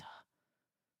later.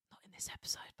 Not in this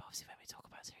episode, but obviously when we talk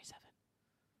about Series 7.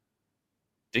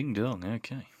 Ding dong,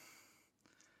 okay.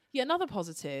 Yeah, another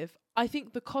positive. I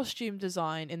think the costume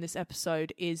design in this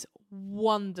episode is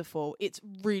wonderful. It's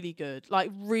really good. Like,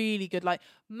 really good. Like,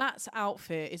 Matt's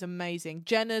outfit is amazing.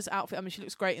 Jenna's outfit, I mean, she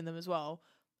looks great in them as well.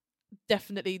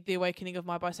 Definitely the awakening of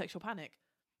my bisexual panic.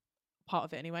 Part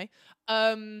of it, anyway.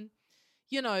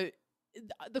 You know,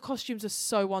 the costumes are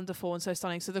so wonderful and so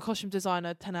stunning. So the costume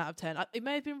designer, 10 out of 10. It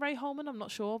may have been Ray Holman, I'm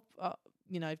not sure.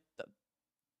 You know,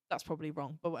 that's probably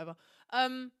wrong, but whatever.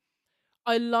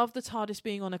 I love the TARDIS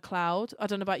being on a cloud. I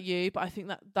don't know about you, but I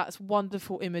think that's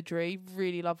wonderful imagery.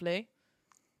 Really lovely.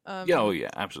 Yeah,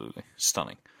 absolutely.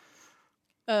 Stunning.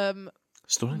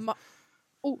 Stunning?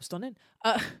 Stunning.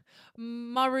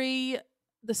 Murray,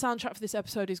 the soundtrack for this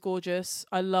episode is gorgeous.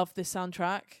 I love this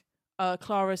soundtrack.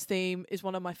 Clara's theme is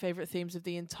one of my favourite themes of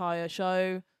the entire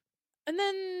show. And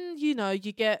then, you know,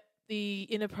 you get the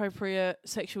inappropriate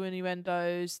sexual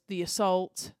innuendos, the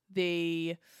assault,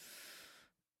 the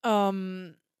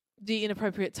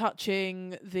inappropriate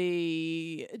touching,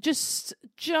 the just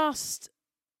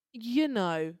you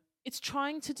know, it's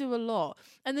trying to do a lot.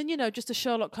 And then, you know, just a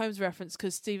Sherlock Holmes reference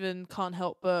because Stephen can't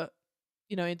help but,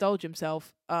 you know, indulge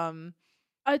himself. And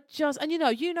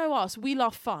you know us, we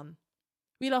love fun.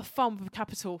 We love fun with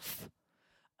capital F.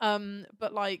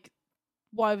 But like,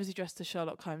 why was he dressed as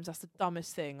Sherlock Holmes? That's the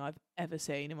dumbest thing I've ever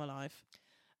seen in my life.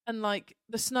 And like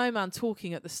the snowman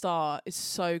talking at the start is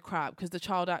so crap because the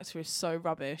child actor is so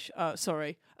rubbish.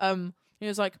 Sorry. He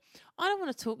was like, I don't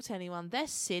want to talk to anyone. They're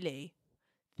silly.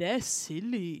 They're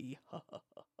silly.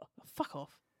 Fuck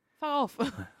off. Fuck off.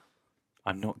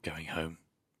 I'm not going home.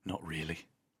 Not really.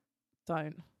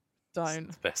 Don't.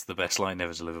 It's the best line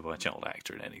ever delivered by a child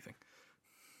actor in anything.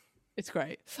 It's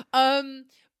great. But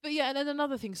yeah, and then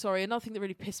another thing that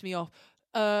really pissed me off.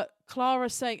 Clara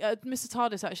saying, Mr.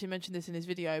 TARDIS actually mentioned this in his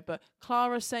video, but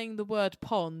Clara saying the word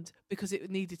pond because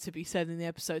it needed to be said in the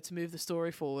episode to move the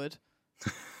story forward.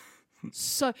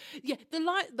 So yeah,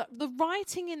 the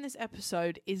writing in this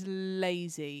episode is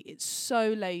lazy. It's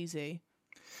so lazy.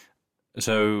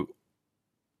 So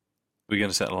we're going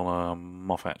to settle on a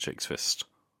Moffat Chick's Fist.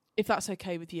 If that's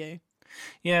okay with you.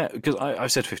 Yeah, because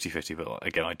I've said 50-50, but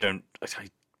again, I don't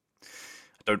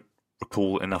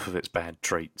recall enough of its bad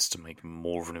traits to make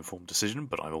more of an informed decision.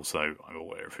 But I'm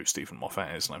aware of who Stephen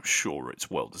Moffat is, and I'm sure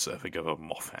it's well deserving of a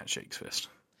Moffat Chick's Fist.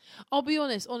 I'll be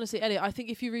honestly, Elliot, I think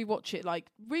if you rewatch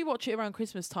it around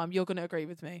Christmas time, you're going to agree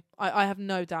with me. I have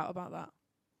no doubt about that.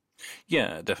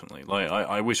 Yeah, definitely. Like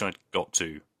I wish I'd got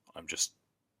to. I'm just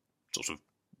sort of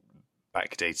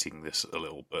backdating this a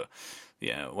little, but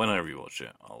yeah, when I rewatch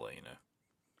it, I'll let you know.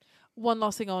 One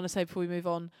last thing I want to say before we move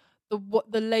on: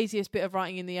 the laziest bit of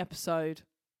writing in the episode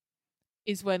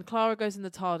is when Clara goes in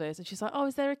the TARDIS and she's like, "Oh,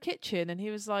 is there a kitchen?" And he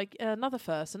was like, another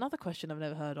question I've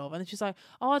never heard of." And then she's like,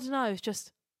 "Oh, I don't know. It's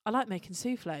just I like making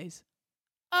souffles."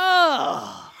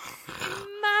 Oh,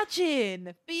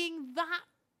 imagine being that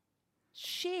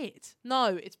shit.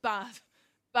 No, it's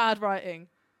bad writing.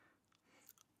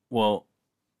 Well,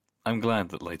 I'm glad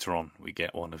that later on we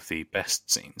get one of the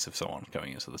best scenes of someone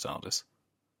going into the TARDIS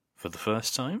for the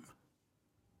first time.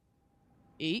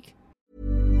 Eek.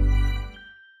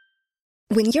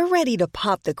 When you're ready to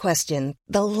pop the question,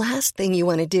 the last thing you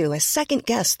want to do is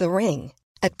second-guess the ring.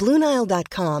 At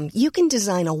BlueNile.com, you can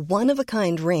design a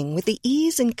one-of-a-kind ring with the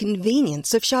ease and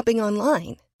convenience of shopping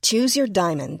online. Choose your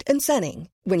diamond and setting.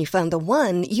 When you find the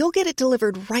one, you'll get it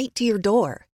delivered right to your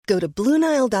door. Go to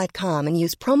BlueNile.com and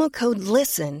use promo code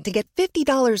LISTEN to get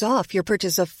 $50 off your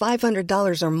purchase of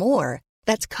 $500 or more.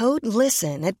 That's code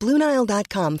LISTEN at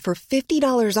BlueNile.com for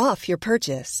 $50 off your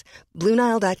purchase.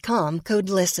 BlueNile.com, code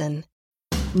LISTEN.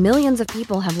 Millions of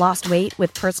people have lost weight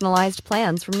with personalized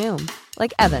plans from Noom.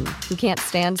 Like Evan, who can't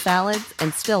stand salads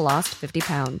and still lost 50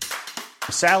 pounds.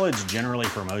 Salads generally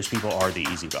for most people are the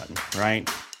easy button, right?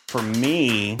 For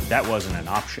me, that wasn't an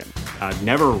option. I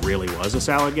never really was a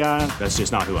salad guy. That's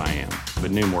just not who I am.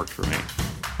 But Noom worked for me.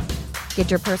 Get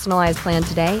your personalized plan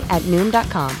today at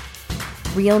Noom.com.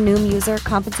 Real Noom user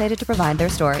compensated to provide their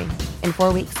story. In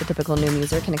 4 weeks, the typical Noom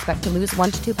user can expect to lose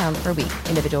 1 to 2 pounds per week.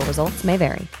 Individual results may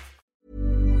vary.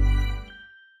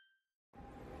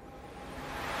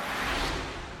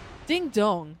 Ding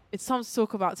dong. It's time to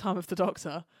talk about Time of the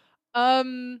Doctor.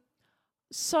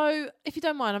 So, if you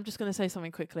don't mind, I'm just going to say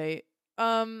something quickly.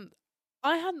 I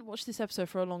hadn't watched this episode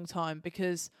for a long time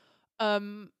because I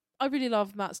really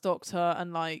love Matt's Doctor,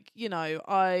 and I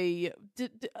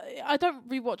don't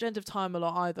rewatch End of Time a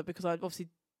lot either because obviously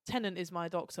Tennant is my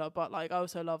Doctor, but I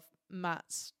also love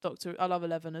Matt's Doctor. I love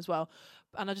 11 as well,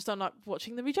 and I just don't like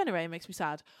watching the Regenerate. It makes me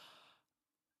sad.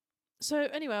 So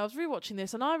anyway, I was rewatching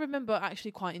this, and I remember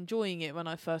actually quite enjoying it when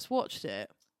I first watched it.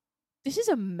 This is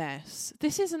a mess.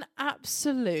 This is an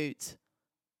absolute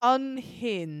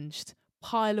unhinged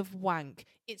pile of wank.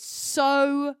 It's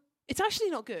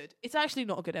actually not good. It's actually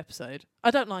not a good episode.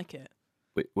 I don't like it.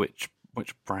 Which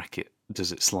bracket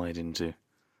does it slide into?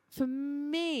 For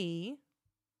me,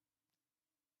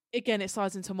 again, it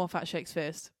slides into Moffat Chick's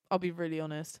Fist. I'll be really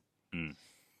honest. Mm.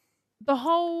 The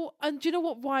whole... And do you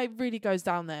know why it really goes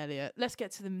down there, Elliot? Let's get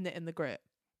to the nit and the grit.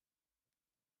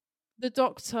 The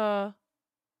Doctor...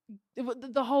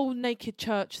 The whole naked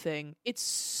church thing, it's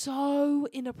so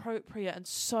inappropriate and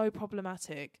so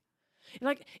problematic.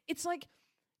 It's like,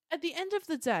 at the end of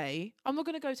the day, I'm not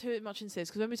going to go too much into this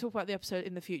because when we talk about the episode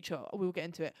in the future, we'll get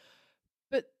into it.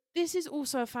 But this is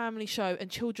also a family show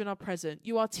and children are present.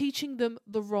 You are teaching them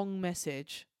the wrong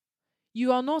message.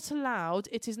 You are not allowed,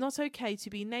 it is not okay to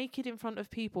be naked in front of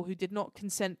people who did not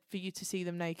consent for you to see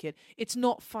them naked. It's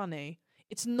not funny.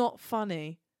 It's not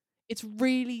funny. It's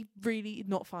really, really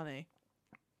not funny.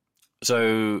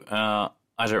 So, I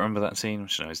don't remember that scene,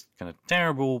 which I know is kind of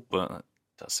terrible, but it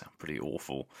does sound pretty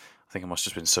awful. I think I must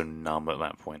have been so numb at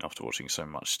that point after watching so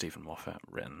much Stephen Moffat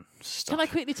written stuff. Can I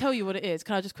quickly tell you what it is?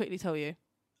 Can I just quickly tell you?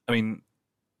 I mean,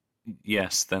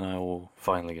 yes, then I will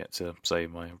finally get to say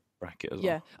my bracket as well.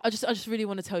 Yeah, I just really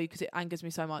want to tell you because it angers me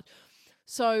so much.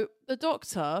 So, the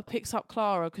Doctor picks up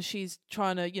Clara because she's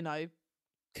trying to,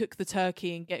 cook the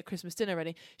turkey and get Christmas dinner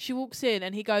ready. She walks in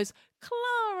and he goes,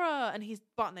 "Clara!" And he's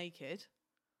butt naked.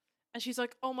 And she's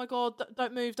like, "Oh my God,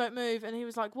 don't move, don't move." And he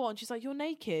was like, "What?" And she's like, "You're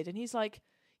naked." And he's like,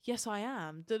 "Yes, I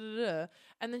am." Da-da-da.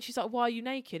 And then she's like, "Why are you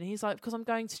naked?" And he's like, "Because I'm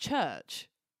going to church."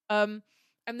 And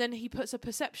then he puts a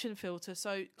perception filter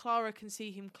so Clara can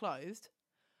see him clothed.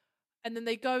 And then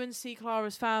they go and see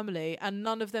Clara's family and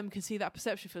none of them can see that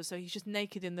perception filter. So he's just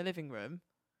naked in the living room.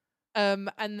 And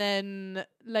then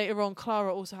later on,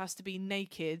 Clara also has to be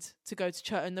naked to go to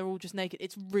church, and they're all just naked.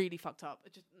 It's really fucked up.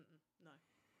 It just no.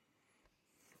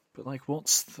 But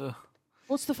what's the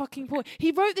What's the fucking point?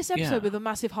 He wrote this episode Yeah. with a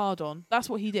massive hard-on. That's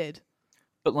what he did.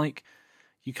 But, like,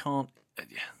 you can't...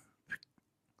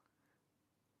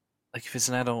 Like, if it's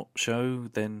an adult show,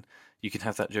 then you can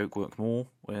have that joke work more,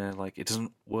 where, like, it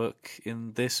doesn't work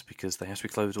in this because they have to be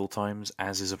clothed at all times,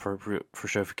 as is appropriate for a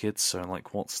show for kids, so,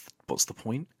 like, what's the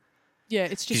point? Yeah,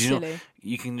 it's just 'Cause silly.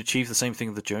 You can achieve the same thing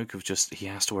with the joke of just he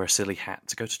has to wear a silly hat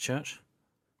to go to church.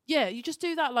 Yeah, you just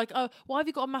do that. Like, why have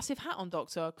you got a massive hat on,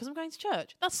 Doctor? Because I'm going to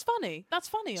church. That's funny. That's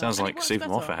funny. Sounds and it like works Stephen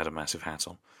better. Moffat had a massive hat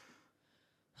on.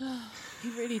 He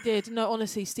really did. No,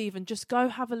 honestly, Stephen, just go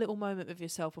have a little moment with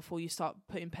yourself before you start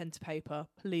putting pen to paper,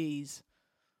 please.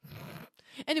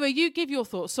 Anyway, you give your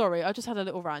thoughts. Sorry, I just had a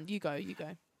little rant. You go.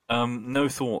 No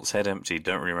thoughts, head empty.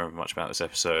 Don't really remember much about this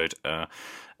episode.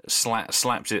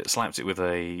 Slapped it with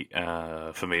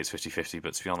a. For me, it's 50-50.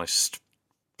 But to be honest,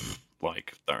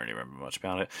 like, don't really remember much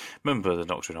about it. Remember the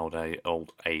Doctor in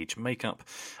old age makeup.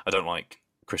 I don't like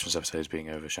Christmas episodes being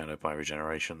overshadowed by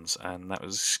regenerations, and that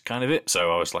was kind of it.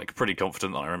 So I was like pretty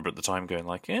confident that I remember at the time going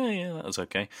like, yeah, that was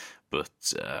okay.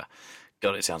 But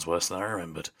God, it sounds worse than I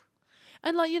remembered.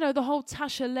 And like, you know, the whole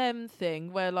Tasha Lem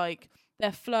thing where like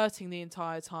they're flirting the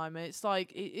entire time, and it's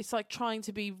like trying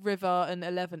to be River and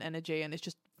 11 energy, and it's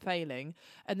just failing.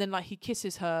 And then like he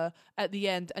kisses her at the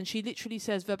end, and she literally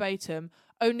says verbatim,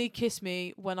 "Only kiss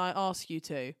me when I ask you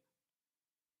to."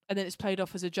 And then it's played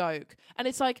off as a joke. And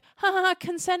it's like, ha,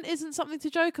 consent isn't something to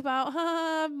joke about.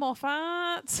 Ha,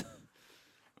 Moffat.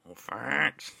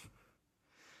 Moffat.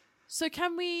 So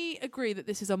can we agree that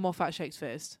this is a Moffat shakes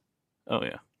fist? Oh,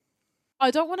 yeah.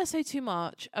 I don't want to say too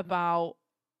much about,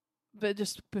 but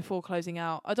just before closing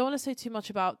out, I don't want to say too much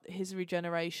about his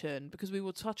regeneration because we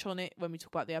will touch on it when we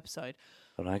talk about the episode.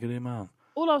 Raggedy man.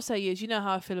 All I'll say is, you know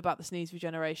how I feel about the Sneeze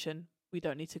regeneration. We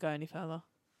don't need to go any further.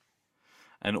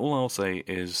 And all I'll say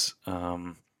is,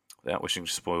 without wishing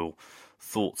to spoil,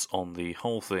 thoughts on the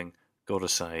whole thing. Gotta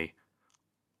say,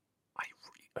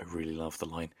 I really love the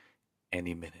line,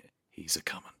 "Any minute he's a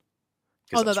coming."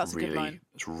 Oh no, that's a good line.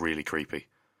 It's really creepy,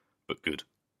 but good.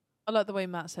 I like the way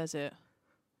Matt says it.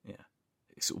 Yeah,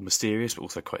 it's sort of mysterious, but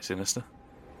also quite sinister.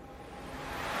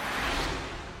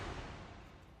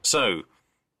 So,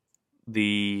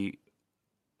 the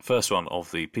first one of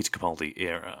the Peter Capaldi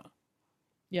era.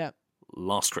 Yeah.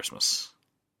 Last Christmas.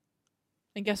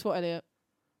 And guess what, Elliot?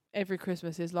 Every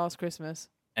Christmas is Last Christmas.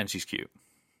 And she's cute.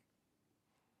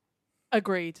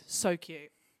 Agreed. So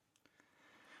cute.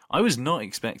 I was not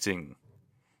expecting...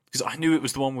 Because I knew it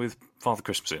was the one with Father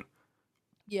Christmas in.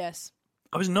 Yes.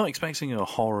 I was not expecting a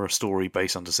horror story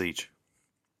based Under Siege.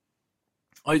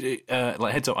 Like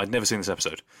heads up, I'd never seen this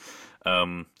episode.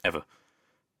 Ever.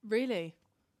 Really?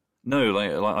 No,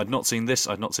 like I'd not seen this.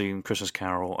 I'd not seen Christmas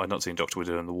Carol. I'd not seen Doctor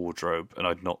Widow and the Wardrobe, and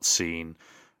I'd not seen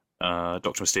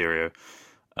Doctor Mysterio.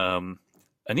 And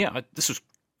yeah, this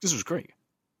was great.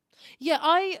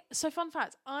 Yeah, so fun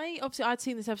fact, I'd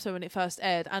seen this episode when it first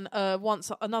aired, and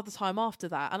once another time after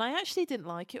that, and I actually didn't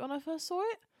like it when I first saw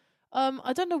it.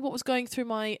 I don't know what was going through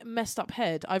my messed up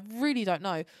head. I really don't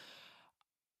know.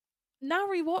 Now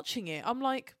rewatching it, I'm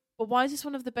like, but why is this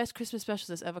one of the best Christmas specials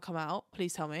that's ever come out?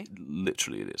 Please tell me.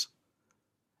 Literally, it is.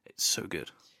 It's so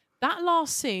good. That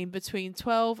last scene between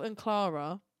 12 and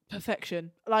Clara,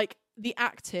 perfection. Like, the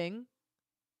acting,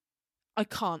 I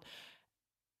can't.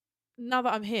 Now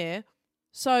that I'm here,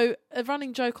 so a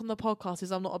running joke on the podcast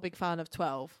is I'm not a big fan of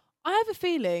 12. I have a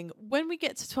feeling when we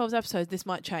get to 12's episodes, this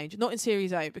might change. Not in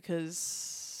Series 8,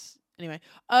 because... Anyway.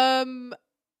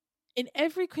 In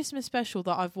every Christmas special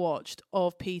that I've watched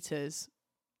of Peter's,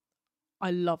 I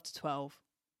loved 12.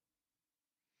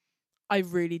 I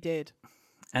really did.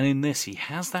 And in this, he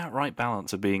has that right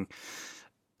balance of being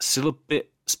still a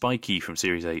bit spiky from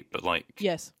Series 8, but like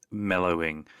yes,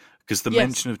 mellowing. Because the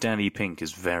mention of Danny Pink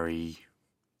is very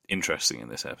interesting in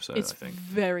this episode, I think. It's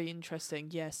very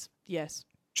interesting, yes.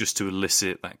 Just to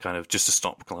elicit that kind of, just to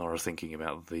stop Clara thinking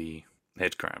about the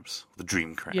head crabs, the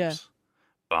dream crabs. Yeah.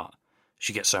 But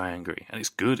she gets so angry, and it's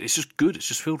good. It's just good. It's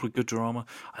just filled with good drama.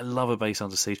 I love a base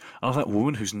Under Siege. I love that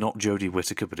woman who's not Jodie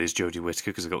Whittaker, but is Jodie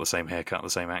Whittaker because they've got the same haircut and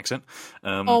the same accent.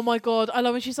 Oh my God, I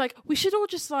love when she's like, we should all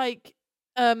just like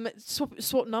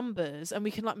swap numbers and we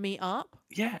can like meet up.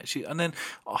 Yeah, and then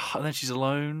she's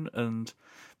alone,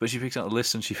 but she picks out the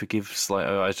list and she forgives, like,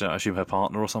 I assume her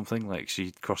partner or something. Like,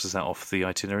 she crosses that off the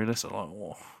itinerary list. I'm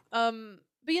like, oh.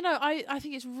 But, you know, I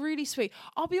think it's really sweet.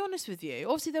 I'll be honest with you.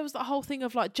 Obviously, there was that whole thing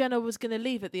of, like, Jenna was going to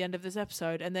leave at the end of this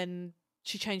episode and then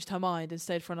she changed her mind and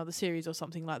stayed for another series or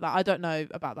something like that. I don't know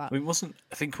about that. I mean, wasn't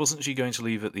she going to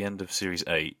leave at the end of Series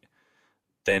 8?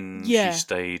 Then she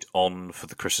stayed on for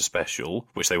the Christmas special,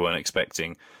 which they weren't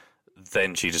expecting.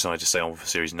 Then she decided to stay on for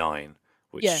Series 9,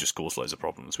 which just caused loads of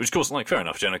problems. Which caused, like, fair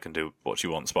enough, Jenna can do what she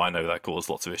wants, but I know that caused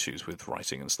lots of issues with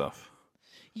writing and stuff.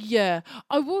 Yeah,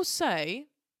 I will say,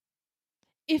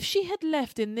 if she had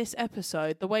left in this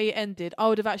episode the way it ended, I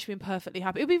would have actually been perfectly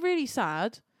happy. It'd be really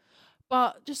sad,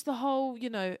 but just the whole,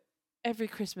 every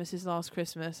Christmas is last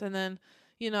Christmas, and then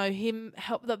him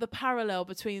help the parallel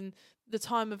between the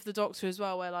time of the Doctor as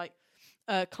well, where like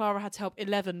Clara had to help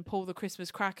 11 pull the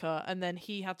Christmas cracker, and then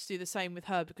he had to do the same with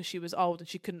her because she was old and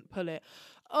she couldn't pull it.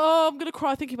 Oh, I'm gonna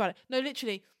cry thinking about it. No,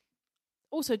 literally.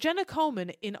 Also, Jenna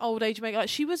Coleman in old age makeup,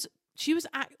 her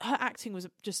acting was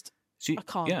just I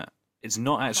can't. Yeah, it's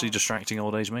not actually distracting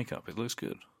old age makeup. It looks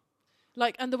good.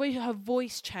 Like, and the way her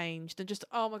voice changed, and just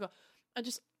oh my god,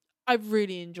 I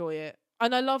really enjoy it.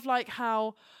 And I love like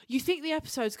how you think the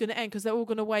episode's going to end because they're all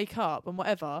going to wake up and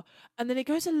whatever, and then it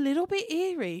goes a little bit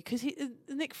eerie because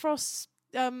Nick Frost's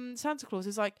Santa Claus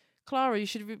is like, Clara, you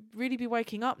should really be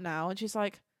waking up now, and she's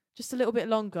like, just a little bit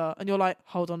longer, and you're like,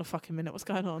 hold on a fucking minute, what's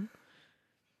going on?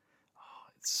 Oh,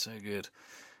 it's so good.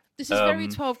 This is very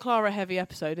 12 Clara heavy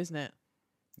episode, isn't it?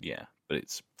 Yeah, but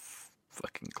it's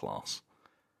fucking class.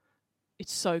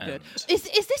 It's so good. Is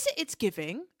this it's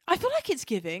giving? I feel like it's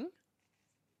giving.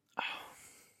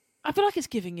 I feel like it's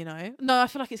giving, No, I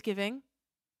feel like it's giving.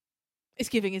 It's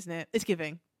giving, isn't it? It's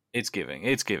giving. It's giving.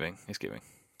 It's giving. It's giving.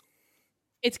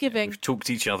 It's giving. Yeah, we've talked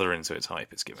each other into its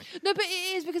hype. It's giving. No, but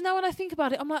it is, because now when I think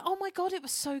about it, I'm like, oh my god, it was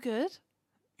so good.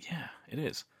 Yeah, it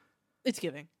is. It's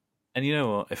giving. And you know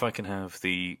what? If I can have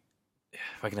the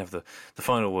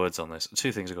final words on this,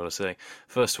 two things I've got to say.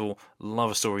 First of all, love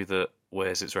a story that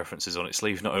wears its references on its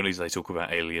sleeve. Not only do they talk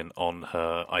about Alien on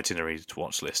her itinerary to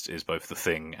watch list is both The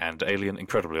Thing and Alien,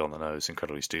 incredibly on the nose,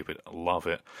 incredibly stupid. Love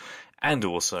it. And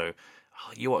also,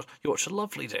 you watch a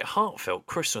lovely day, heartfelt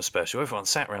Christmas special. Everyone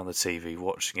sat around the TV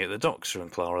watching it. The Doctor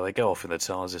and Clara, they go off in the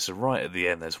TARDIS, and right at the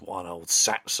end, there's one old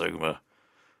Satsuma.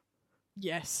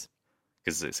 Yes.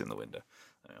 Because it's in the window.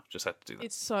 I just had to do that.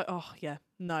 It's so, yeah.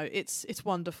 No, it's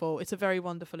wonderful. It's a very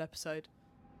wonderful episode.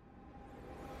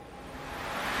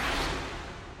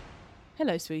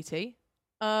 Hello, sweetie.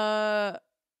 I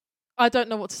don't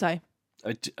know what to say.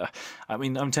 I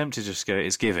mean, I'm tempted to just go,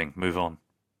 it's giving, move on.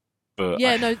 But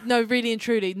yeah, no, really and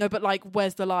truly. No, but like,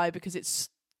 where's the lie? Because it's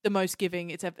the most giving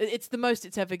it's the most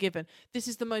it's ever given. This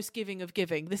is the most giving of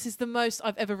giving. This is the most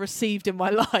I've ever received in my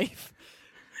life.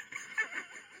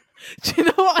 Do you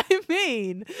know what I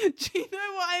mean?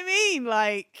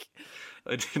 Like,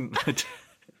 I didn't.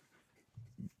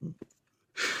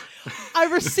 I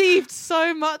received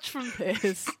so much from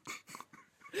this.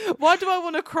 Why do I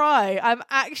want to cry? I'm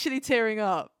actually tearing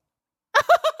up.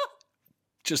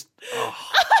 Just. Oh.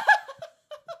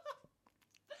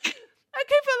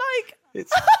 Okay, but like.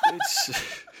 It's.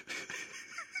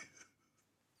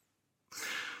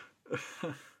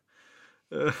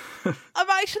 I'm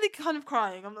actually kind of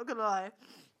crying. I'm not gonna lie.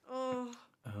 Oh,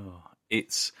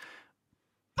 it's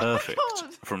perfect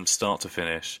from start to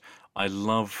finish. I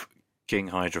love King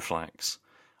Hydroflax.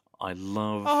 I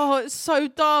love. Oh, it's so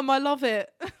dumb. I love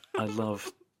it. I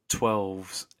love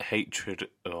 12's hatred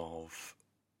of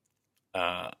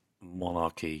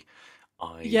monarchy.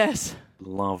 I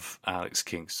love Alex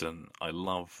Kingston. I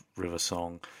love River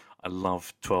Song. I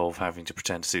love 12 having to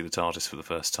pretend to see the TARDIS for the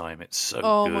first time. It's so good.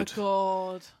 Oh my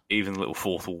god. Even the little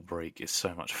fourth wall break is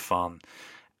so much fun.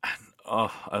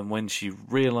 And when she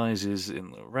realises in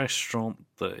the restaurant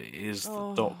that it is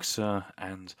the Doctor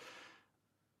and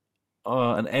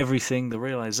everything, the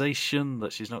realisation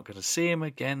that she's not going to see him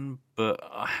again, but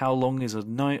how long is a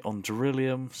night on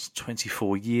Darillium?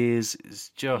 24 years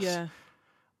is just... Yeah.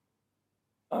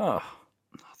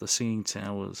 The Singing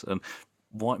Towers. And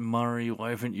White Murray,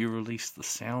 why haven't you released the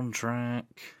soundtrack?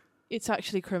 It's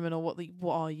actually criminal. What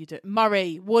are you doing?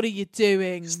 Murray, what are you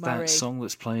doing, Murray? That song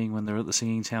that's playing when they're at the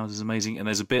Singing Towers is amazing. And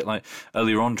there's a bit like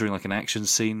earlier on during like an action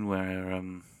scene where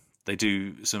they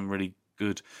do some really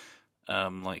good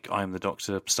like I Am the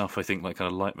Doctor stuff, I think, like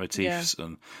kind of leitmotifs. Yeah.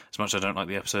 And as much as I don't like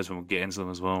the episodes, when we'll get into them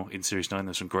as well, in Series 9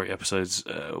 there's some great episodes.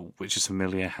 Which is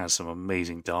Familiar has some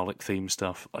amazing Dalek theme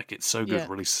stuff. Like, it's so good. Yeah.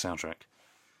 Release the soundtrack.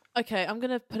 Okay, I'm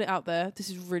going to put it out there. This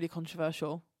is really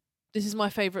controversial. This is my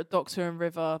favourite Doctor and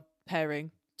River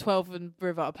pairing. 12 and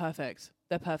River are perfect.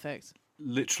 They're perfect.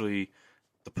 Literally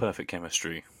the perfect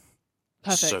chemistry.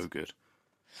 Perfect. So good.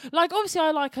 Like, obviously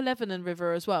I like 11 and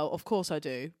River as well. Of course I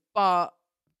do. But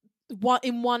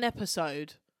in one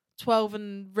episode, 12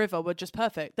 and River were just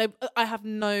perfect. I have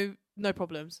no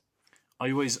problems. I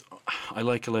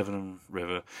like 11 and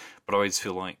River, but I always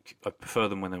feel like I prefer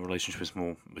them when their relationship is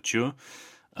more mature.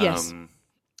 Yes.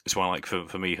 It's why, like,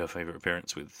 for me, her favourite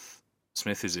appearance with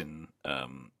Smith is in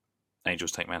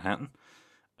Angels Take Manhattan.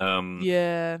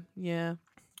 Yeah.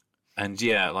 And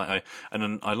yeah,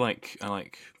 I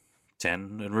like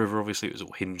 10 and River. Obviously, it was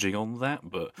all hinging on that,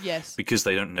 but Yes. because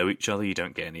they don't know each other, you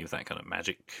don't get any of that kind of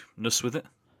magicness with it.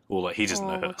 Or like he doesn't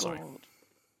know her. My Sorry. God.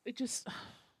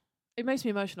 It makes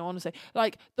me emotional, honestly.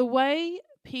 Like the way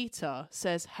Peter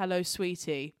says, "Hello,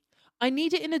 sweetie." I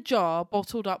need it in a jar,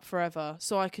 bottled up forever,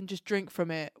 so I can just drink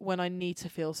from it when I need to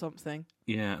feel something.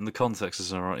 Yeah, and the context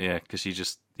is alright. Yeah, because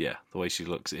the way she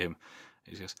looks at him,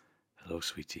 he goes, "Hello,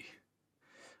 sweetie."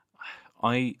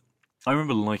 I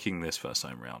remember liking this first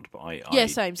time round, but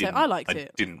same. I liked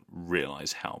it. I didn't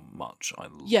realise how much I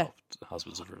loved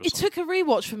Husbands of Riverside. It took a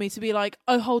rewatch for me to be like,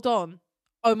 oh, hold on.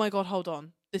 Oh my God, hold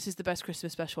on. This is the best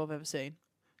Christmas special I've ever seen.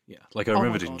 Yeah, like I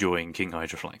remembered enjoying King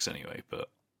Hydroflax anyway, but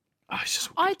it's just...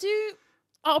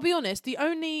 I'll be honest, the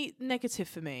only negative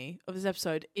for me of this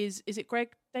episode is it Greg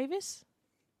Davis?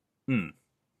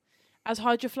 As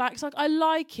Hydroflax. Like, I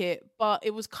like it, but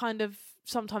it was kind of,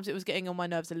 sometimes it was getting on my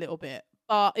nerves a little bit,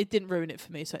 but it didn't ruin it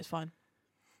for me, so it's fine.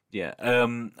 Yeah,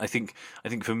 I think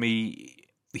for me,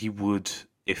 he would,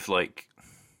 if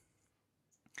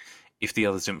the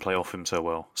others didn't play off him so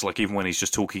well. So like even when he's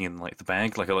just talking in like the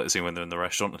bag, like I like to see when they're in the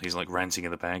restaurant and he's like ranting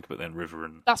in the bag, but then River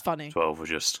and that's funny. 12 were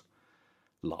just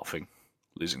laughing,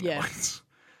 losing their minds.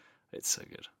 It's so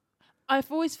good. I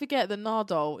always forget that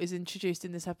Nardole is introduced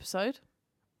in this episode.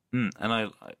 And I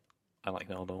like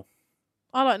Nardole.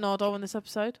 I like Nardole in this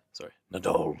episode. Sorry,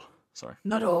 Nardole. Sorry,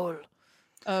 Nardole.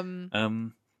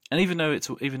 And even though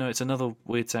it's another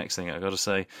weird sex thing, I got to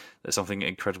say there's something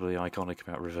incredibly iconic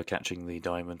about River catching the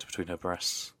diamond between her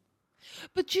breasts.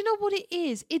 But do you know what it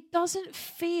is? It doesn't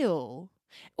feel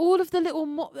all of the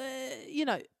little,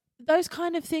 those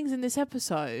kind of things in this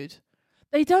episode.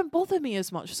 They don't bother me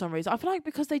as much for some reason. I feel like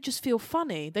because they just feel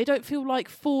funny. They don't feel like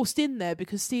forced in there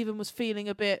because Stephen was feeling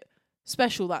a bit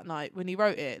special that night when he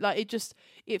wrote it. Like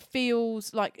it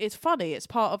feels like it's funny. It's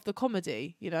part of the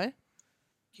comedy, you know?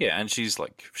 Yeah, and she's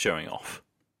like showing off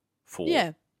for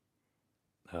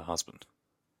her husband.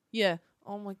 Yeah.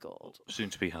 Oh my God. Soon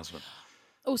to be husband.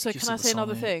 Also, can I say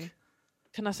another thing?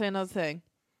 Can I say another thing?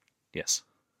 Yes.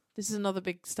 This is another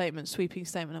big statement, sweeping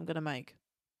statement I'm going to make.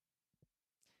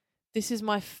 This is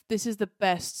the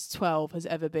best 12 has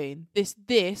ever been.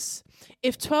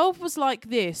 If 12 was like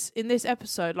this in this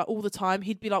episode, like all the time,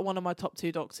 he'd be like one of my top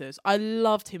 2 doctors. I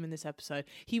loved him in this episode.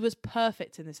 He was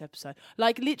perfect in this episode.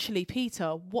 Like literally,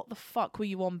 Peter, what the fuck were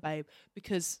you on, babe?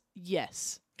 Because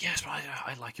yes, but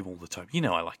I like him all the time. You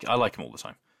know, I like him all the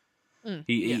time.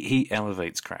 He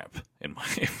elevates crap in my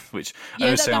which I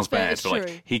know sounds bad, but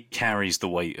like he carries the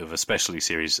weight of especially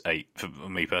Series 8 for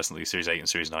me personally, Series 8 and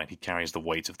Series 9. He carries the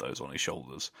weight of those on his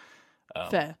shoulders.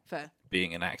 Fair.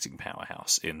 Being an acting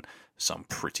powerhouse in some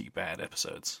pretty bad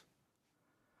episodes.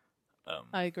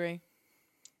 I agree.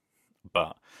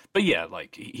 But yeah,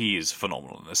 like he is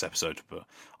phenomenal in this episode. But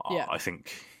I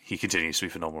think he continues to be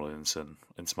phenomenal in some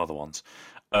other ones.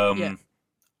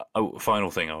 Oh,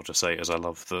 final thing I'll just say is I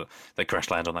love that they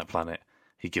crash land on that planet.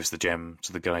 He gives the gem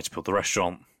to the guy to build the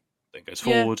restaurant, then goes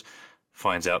forward,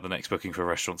 finds out the next booking for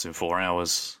restaurants in 4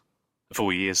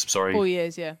 years, sorry. 4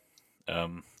 years, yeah.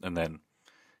 And then,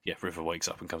 River wakes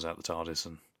up and comes out the TARDIS,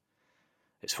 and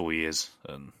it's 4 years,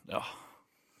 and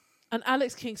And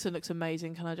Alex Kingston looks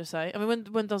amazing, can I just say? I mean,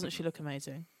 when doesn't she look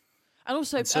amazing? And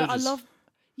also, I love...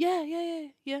 Yeah.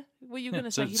 What you going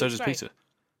to say? So does Peter.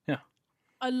 Yeah.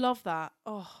 I love that.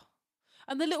 Oh.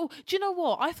 And the little... Do you know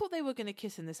what? I thought they were going to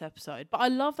kiss in this episode, but I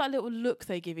love that little look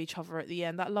they give each other at the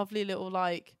end. That lovely little,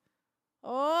 like...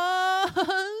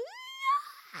 Oh...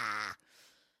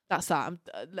 That's that.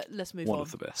 Let's move on. One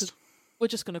of the best. We're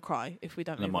just going to cry if we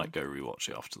don't and move I might on. go rewatch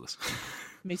it after this.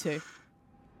 Me too.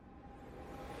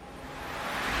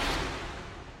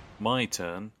 My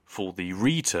turn for the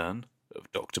return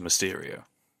of Dr. Mysterio.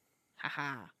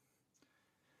 Haha.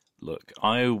 Look,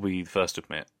 I will be the first to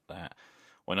admit that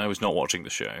when I was not watching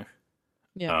the show,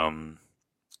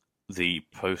 the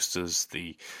posters,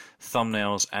 the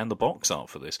thumbnails, and the box art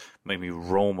for this made me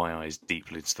roll my eyes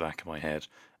deeply into the back of my head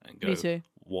and go, me too.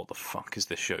 What the fuck is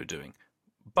this show doing?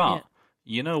 But,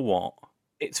 you know what?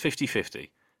 It's 50-50.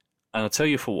 And I'll tell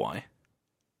you for why.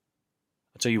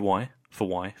 I'll tell you why.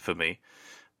 For me.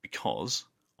 Because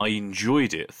I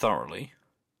enjoyed it thoroughly.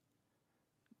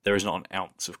 There is not an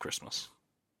ounce of Christmas.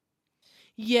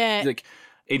 Yeah. Like,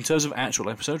 in terms of actual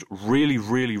episode, really,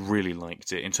 really, really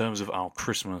liked it. In terms of our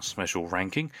Christmas special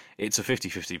ranking, it's a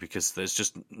 50-50 because there's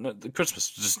just... the Christmas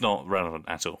is just not relevant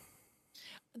at all.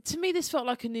 To me, this felt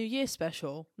like a New Year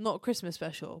special, not a Christmas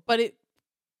special. But it,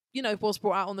 was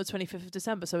brought out on the 25th of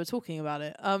December, so we're talking about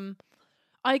it.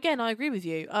 I agree with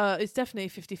you. It's definitely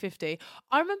 50-50.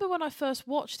 I remember when I first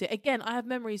watched it, again, I have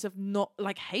memories of not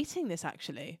like hating this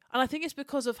actually. And I think it's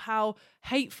because of how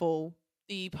hateful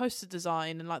the poster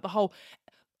design and like the whole,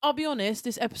 I'll be honest,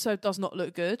 this episode does not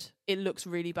look good. It looks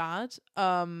really bad.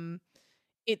 I'm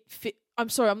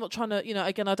sorry, I'm not trying to,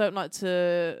 again, I don't like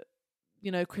to,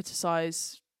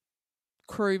 criticize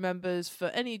crew members for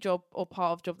any job or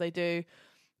part of job they do,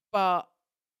 but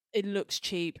it looks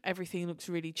cheap. Everything looks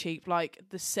really cheap. Like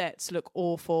the sets look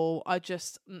awful. I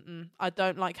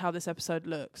don't like how this episode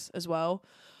looks as well.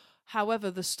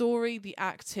 However, the story, the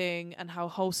acting, and how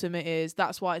wholesome it is,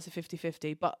 that's why it's a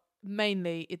 50-50. But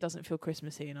mainly, it doesn't feel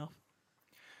Christmassy enough.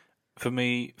 For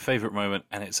me, favourite moment,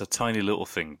 and it's a tiny little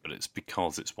thing, but it's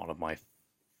because it's one of my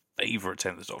favourite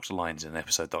 10th Doctor lines in an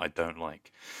episode that I don't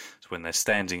like. It's when they're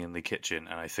standing in the kitchen,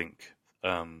 and I think...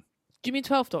 Do you mean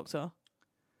 12th Doctor?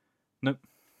 Nope.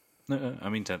 No, I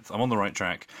mean 10th. I'm on the right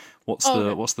track. What's the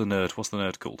nerd? What's the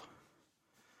nerd called?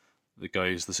 The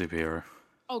guy who's the superhero.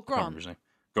 Oh, Grant. His name.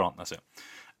 Grant, that's it.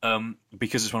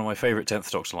 Because it's one of my favourite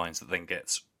 10th Doctor lines that then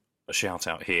gets a shout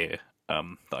out here that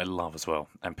I love as well,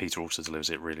 and Peter also delivers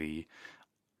it really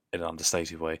in an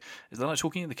understated way. Is they're like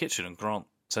talking in the kitchen and Grant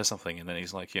says something and then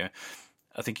he's like, I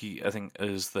think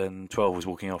as then 12 was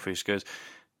walking off, he says,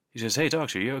 "Hey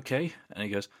Doctor, are you okay?" And he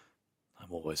goes, "I'm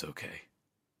always okay."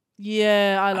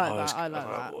 Yeah, I like that. I like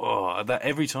that. Oh, that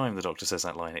every time the Doctor says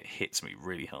that line, it hits me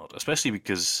really hard. Especially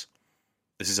because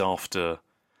this is after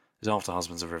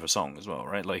Husbands of River Song as well,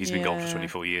 right? Like he's been gone for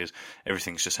 24 years.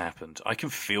 Everything's just happened. I can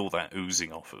feel that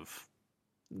oozing off of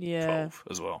 12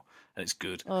 as well, and it's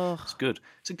good. Oh. It's good.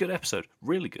 It's a good episode,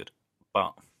 really good.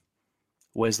 But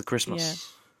where's the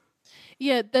Christmas?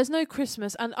 Yeah, there's no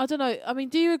Christmas, and I don't know. I mean,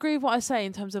 do you agree with what I say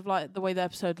in terms of like the way the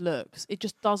episode looks? It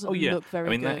just doesn't look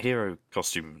very good. That hero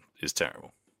costume is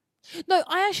terrible. No,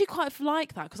 I actually quite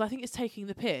like that because I think it's taking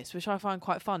the piss, which I find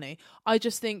quite funny. I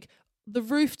just think the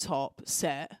rooftop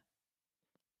set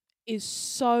is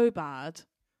so bad.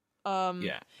 And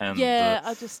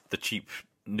the cheap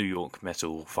New York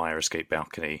metal fire escape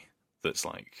balcony that's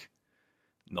like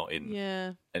not in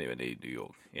anywhere near New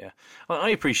York. Yeah, I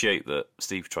appreciate that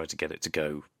Steve tried to get it to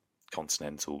go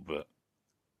continental, but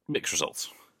mixed results.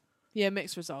 Yeah,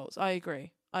 mixed results. I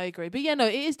agree. But yeah, no,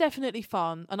 it is definitely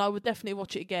fun, and I would definitely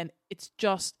watch it again.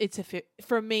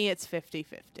 For me, it's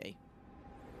 50-50.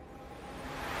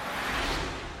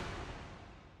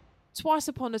 Twice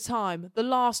Upon a Time, the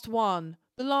last one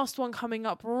coming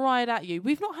up right at you.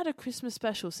 We've not had a Christmas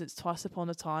special since Twice Upon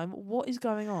a Time. What is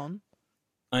going on?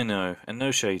 I know, and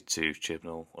no shade to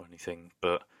Chibnall or anything,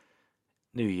 but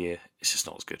New Year, it's just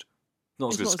not as good.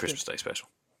 Not as good as Christmas Day special.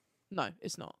 No,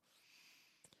 it's not.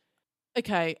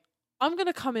 Okay, I'm going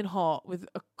to come in hot with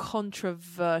a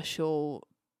controversial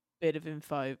bit of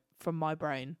info from my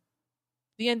brain.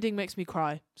 The ending makes me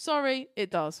cry. Sorry,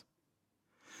 it does.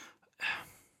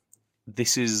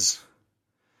 This is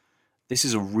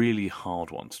a really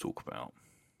hard one to talk about.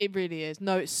 It really is.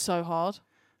 No, it's so hard.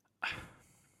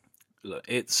 Look,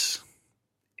 it's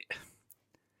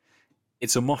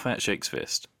a Moffat shakes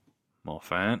fist.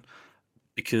 Moffat,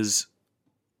 because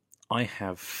I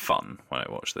have fun when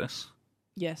I watch this.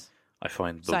 Yes. I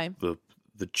find the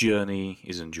journey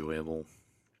is enjoyable.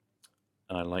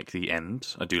 And I like the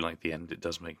end. I do like the end. It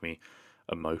does make me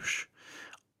emotion.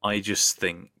 I just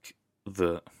think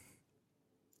that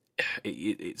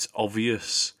it's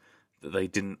obvious that they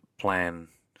didn't plan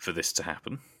for this to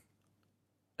happen.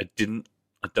 I don't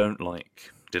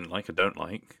like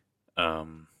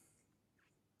Mark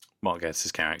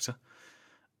Gatiss' character.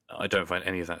 I don't find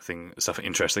any of that stuff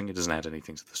interesting. It doesn't add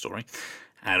anything to the story.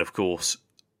 And of course,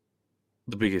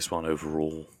 the biggest one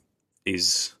overall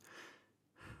is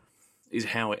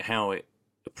how it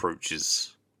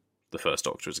approaches the First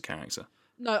Doctor as a character.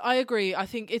 No, I agree. I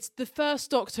think it's the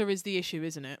First Doctor is the issue,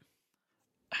 isn't it?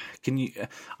 Can you?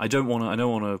 I don't want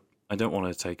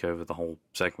to take over the whole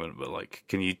segment, but like,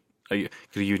 can you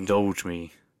indulge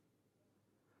me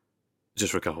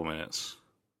just for a couple minutes?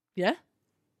 Yeah.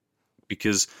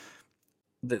 Because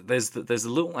there's a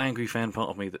little angry fan part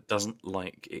of me that doesn't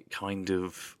like it kind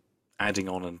of adding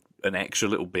on an extra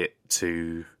little bit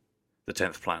to the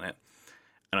 10th planet.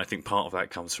 And I think part of that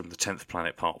comes from the 10th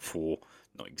planet part 4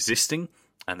 not existing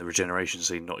and the regeneration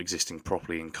scene not existing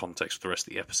properly in context with the rest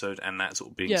of the episode, and that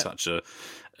sort of being such a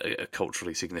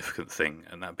culturally significant thing,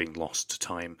 and that being lost to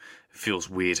time. It feels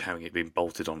weird having it been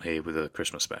bolted on here with a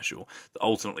Christmas special that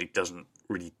ultimately doesn't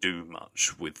really do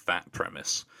much with that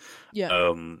premise. Yeah.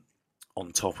 On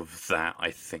top of that,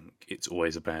 I think it's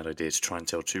always a bad idea to try and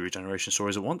tell 2 regeneration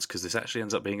stories at once, because this actually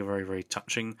ends up being a very, very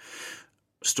touching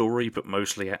story, but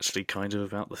mostly actually kind of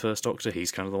about the First Doctor.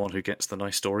 He's kind of the one who gets the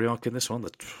nice story arc in this one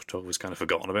that 12 was kind of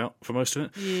forgotten about for most of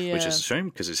it, which is a shame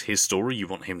because it's his story. You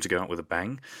want him to go out with a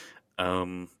bang.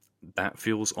 That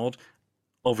feels odd.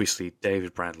 Obviously,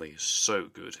 David Bradley is so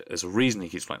good. There's a reason he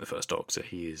keeps playing the First Doctor.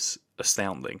 He is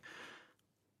astounding.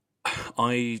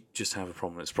 I just have a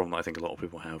problem. It's a problem that I think a lot of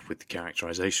people have with the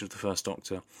characterization of the First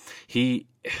Doctor. He's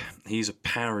a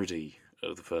parody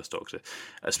of the First Doctor,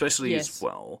 especially as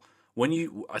well.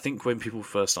 I think when people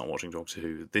first start watching Doctor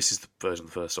Who, this is the version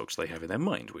of the First Doctor they have in their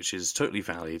mind, which is totally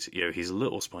valid. He's a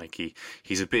little spiky.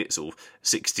 He's a bit sort of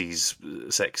 60s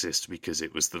sexist because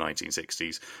it was the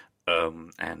 1960s,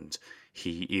 and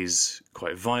he is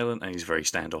quite violent and he's very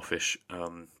standoffish.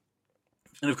 And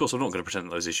of course, I'm not going to pretend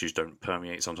that those issues don't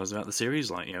permeate sometimes about the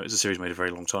series. Like, it's a series made a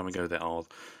very long time ago. There are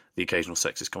the occasional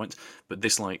sexist comments, but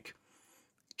this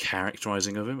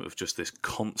characterizing of him, of just this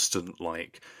constant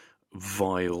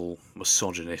vile,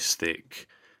 misogynistic,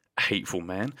 hateful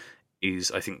man,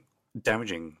 is, I think,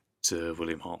 damaging to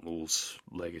William Hartnell's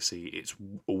legacy. It's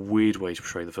a weird way to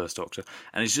portray the First Doctor,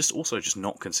 and it's just also just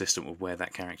not consistent with where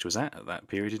that character was at that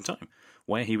period in time.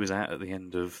 Where he was at the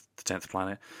end of the 10th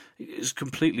Planet is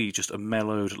completely just a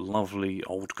mellowed, lovely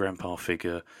old grandpa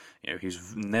figure.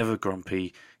 He's never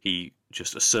grumpy. He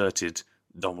just asserted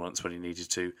dominance when he needed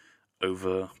to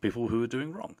over people who were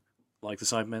doing wrong, like the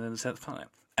Cybermen in the 10th Planet.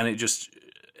 And it just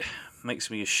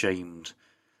makes me ashamed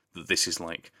that this is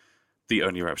the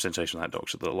only representation of that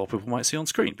Doctor that a lot of people might see on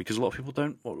screen, because a lot of people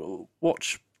don't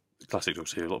watch classic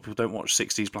Doctor Who. A lot of people don't watch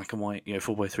 60s black and white, 4x3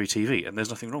 TV, and there's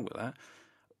nothing wrong with that.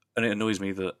 And it annoys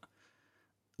me that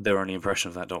their only impression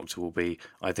of that Doctor will be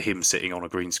either him sitting on a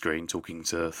green screen talking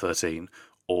to 13,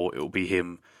 or it will be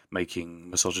him making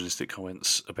misogynistic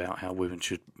comments about how women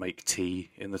should make tea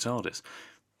in the TARDIS.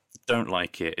 Don't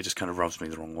like it. It just kind of rubs me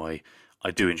the wrong way.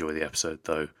 I do enjoy the episode,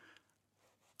 though.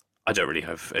 I don't really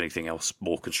have anything else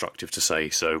more constructive to say,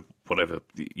 so whatever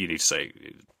you need to say,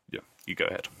 you go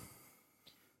ahead.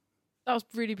 That was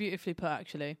really beautifully put,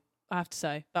 actually. I have to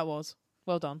say. That was.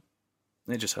 Well done.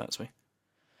 It just hurts me.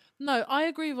 No, I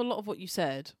agree with a lot of what you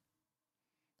said.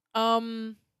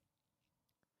 The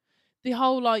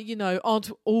whole,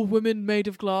 aren't all women made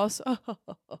of glass?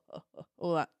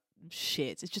 All that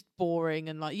shit. It's just boring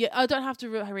and I don't have to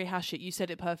rehash it. You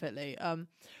said it perfectly.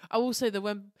 I will say that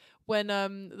when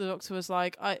the Doctor was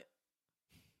like,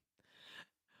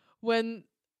 when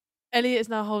Elliot is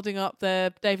now holding up their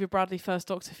David Bradley First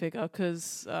Doctor figure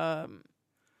because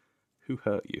who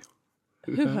hurt you?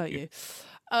 Who hurt you?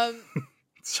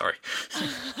 Sorry.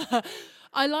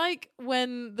 I like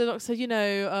when the Doctor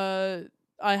said,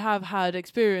 I have had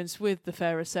experience with the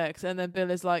fairer sex, and then Bill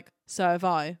is like, so have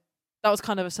I. That was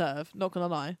kind of assertive, not gonna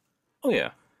lie. Oh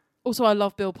yeah. Also, I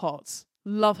love Bill Potts.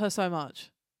 Love her so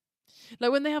much.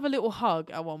 When they have a little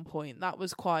hug at one point, that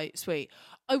was quite sweet.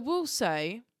 I will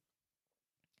say,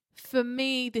 for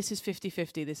me, this is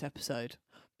 50-50 this episode.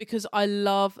 Because I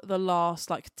love the last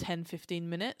 10-15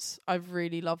 minutes. I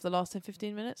really love the last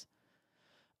 10-15 minutes.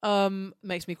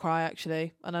 Makes me cry,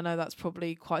 actually. And I know that's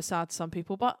probably quite sad to some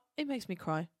people, but it makes me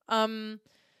cry. I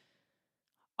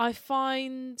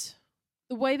find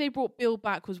the way they brought Bill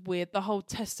back was weird. The whole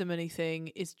testimony thing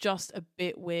is just a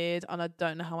bit weird, and I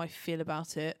don't know how I feel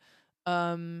about it.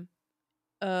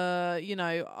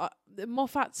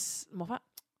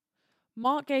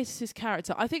 Mark Gatiss'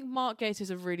 character, I think Mark Gatiss is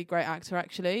a really great actor,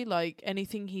 actually.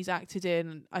 Anything he's acted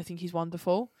in, I think he's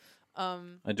wonderful.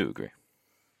 I do agree.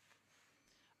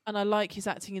 And I like his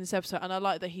acting in this episode, and I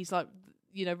like that he's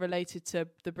related to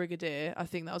the Brigadier. I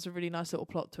think that was a really nice little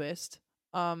plot twist.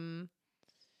 I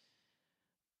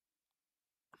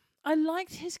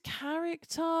liked his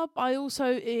character, but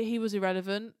he was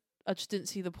irrelevant. I just didn't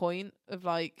see the point of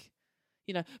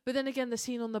but then again, the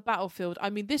scene on the battlefield,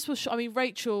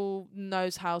 Rachel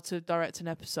knows how to direct an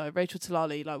episode. Rachel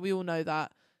Talali, we all know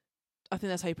that. I think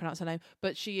that's how you pronounce her name.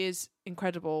 But she is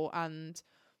incredible, and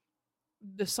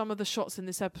some of the shots in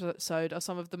this episode are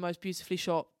some of the most beautifully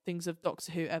shot things of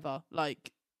Doctor Who ever.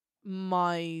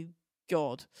 My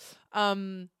God.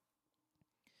 And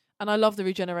I love the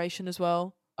regeneration as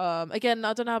well. Again,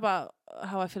 I don't know about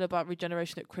how I feel about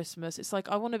regeneration at Christmas. It's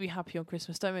I want to be happy on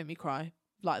Christmas. Don't make me cry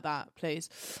like that, please.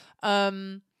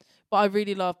 But I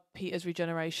really love Peter's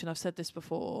regeneration. I've said this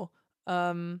before.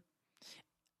 But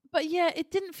yeah,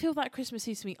 it didn't feel that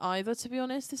Christmassy to me either, to be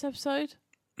honest, this episode.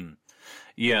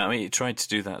 Yeah, it tried to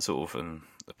do that sort of, and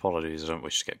apologies, I don't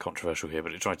wish to get controversial here,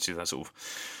 but it tried to do that sort of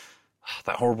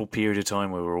that horrible period of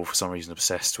time where we were all for some reason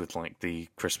obsessed with like the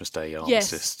Christmas Day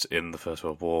armistice in the First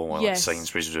World War, while like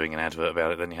Sainsbury's were doing an advert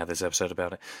about it. Then you had this episode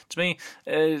about it. To me,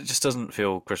 it just doesn't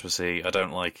feel Christmassy. I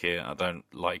don't like it. I don't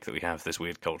like that we have this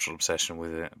weird cultural obsession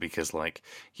with it because, like,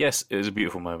 yes, it was a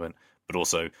beautiful moment, but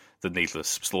also the needless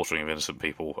slaughtering of innocent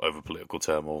people over political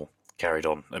turmoil carried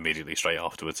on immediately straight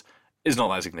afterwards is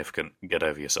not that significant. Get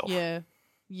over yourself.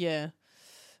 Yeah.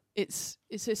 It's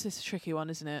a tricky one,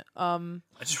 isn't it? I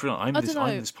just realised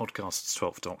I'm this podcast's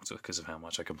 12th Doctor because of how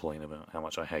much I complain about how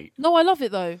much I hate. No, I love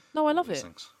it though. No, I love it.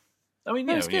 Things. I mean,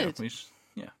 it's good.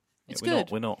 It's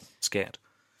good. We're not scared.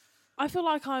 I feel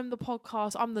like I'm the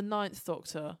 9th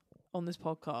Doctor on this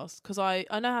podcast because I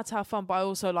know how to have fun, but I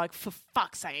also like, for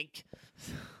fuck's sake,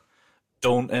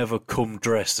 don't ever come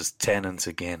dressed as Tennant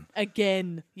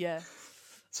again. Yeah.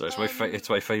 So it's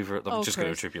my favourite. I'm just going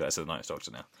to attribute that to the Ninth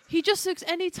Doctor now. He just looks,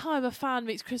 any time a fan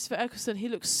meets Christopher Eccleston, he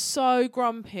looks so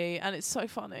grumpy, and it's so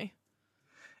funny.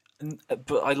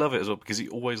 But I love it as well because he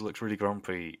always looks really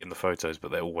grumpy in the photos,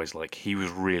 but they're always like, he was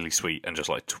really sweet and just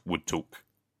like would talk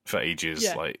for ages.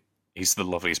 Yeah. Like, he's the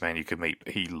loveliest man you could meet,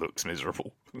 but he looks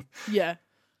miserable. Yeah.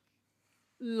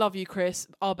 Love you, Chris.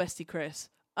 Our bestie, Chris.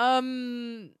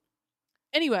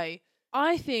 Anyway,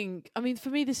 I mean, for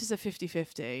me, this is a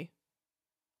 50-50.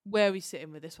 Where are we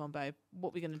sitting with this one, babe? What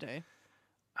are we going to do?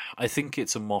 I think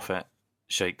it's a Moffat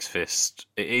shakes fist.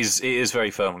 It is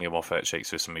very firmly a Moffat shakes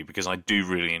fist for me because I do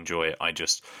really enjoy it. I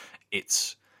just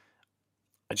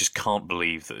can't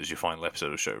believe that as your final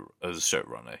episode as a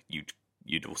showrunner,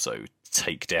 you'd also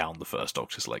take down the First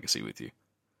Doctor's legacy with you.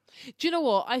 Do you know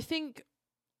what? I think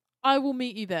I will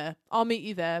meet you there. I'll meet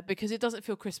you there because it doesn't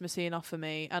feel Christmassy enough for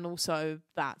me, and also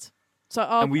that. So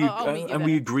I'll meet you there.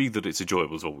 We agree that it's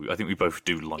enjoyable as well. I think we both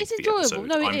do like the episode.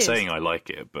 I'm saying I like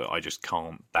it, but I just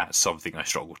can't. That's something I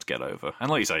struggle to get over. And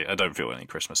like you say, I don't feel any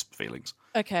Christmas feelings.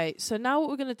 Okay, so now what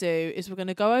we're going to do is we're going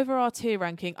to go over our tier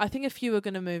ranking. I think a few are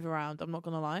going to move around. I'm not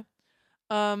going to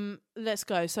lie. Let's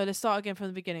go. So let's start again from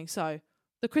the beginning. So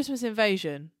the Christmas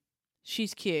Invasion,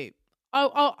 she's cute.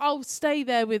 I'll stay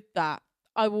there with that.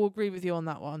 I will agree with you on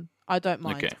that one. I don't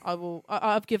mind. Okay.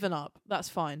 I've given up. That's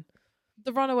fine.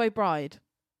 The Runaway Bride.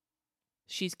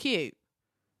 She's cute.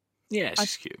 Yeah,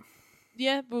 she's cute.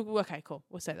 Yeah? Okay, cool.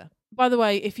 We'll say that. By the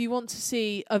way, if you want to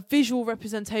see a visual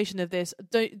representation of this,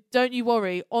 don't you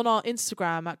worry. On our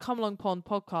Instagram at Come Along Pond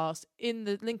Podcast, in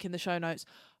the link in the show notes,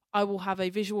 I will have a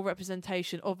visual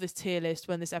representation of this tier list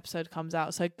when this episode comes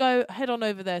out. So head on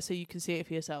over there so you can see it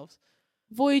for yourselves.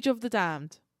 Voyage of the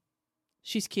Damned.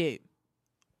 She's cute.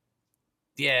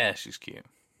 Yeah, she's cute.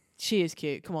 She is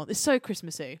cute. Come on. It's so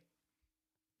Christmassy.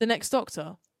 The Next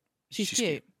Doctor. She's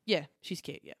cute. Yeah, she's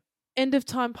cute, yeah. End of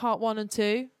Time Part 1 and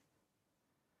 2.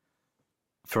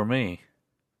 For me.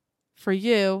 For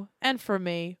you. And for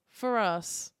me. For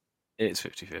us. It's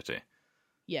 50-50.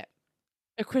 Yeah.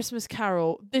 A Christmas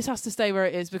Carol. This has to stay where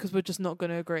it is because we're just not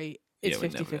going to agree. It's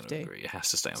 50-50. Never gonna agree. It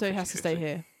has to stay on 50-50. So it has to stay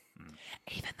here.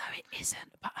 Even though it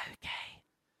isn't, but okay.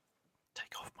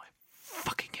 Take off my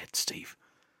fucking head, Steve.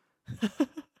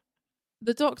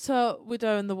 The Doctor,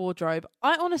 Widow and the Wardrobe.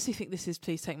 I honestly think this is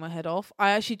Please Take My Head Off.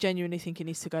 I actually genuinely think it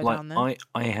needs to go down there.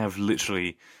 I have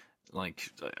literally,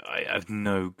 I have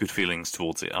no good feelings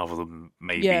towards it other than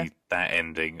maybe that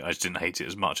ending. I just didn't hate it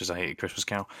as much as I hated Christmas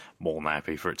Carol. More than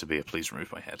happy for it to be a Please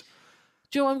Remove My Head.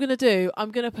 Do you know what I'm going to do? I'm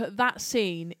going to put that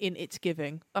scene in It's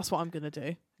Giving. That's what I'm going to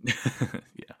do.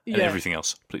 And everything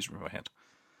else, Please Remove My Head.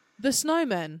 The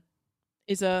Snowmen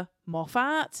is a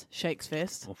Moffat, shakes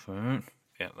fist. Moffat.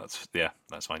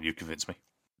 That's fine. You convinced me.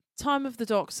 Time of the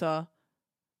Doctor.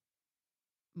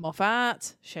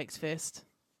 Moffat, shakes fist.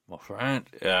 Moffat.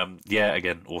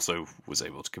 Again, also was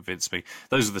able to convince me.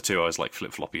 Those are the two I was like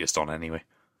flip-floppiest on anyway.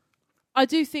 I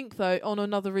do think, though, on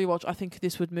another rewatch, I think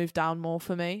this would move down more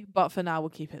for me. But for now,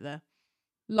 we'll keep it there.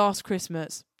 Last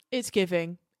Christmas. It's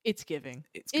giving. It's giving.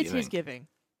 It is giving.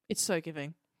 It's so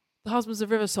giving. The Husbands of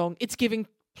River Song. It's giving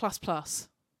 ++.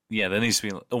 Yeah, there needs to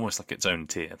be almost like its own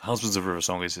tier. The Husbands of River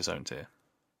Song is its own tier.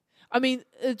 I mean,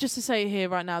 just to say it here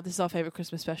right now, this is our favourite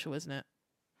Christmas special, isn't it?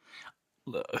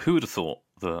 Who would have thought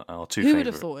that our two favourite...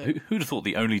 Who would have thought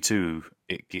the only two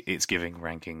It's Giving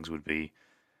rankings would be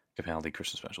Capaldi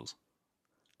Christmas specials?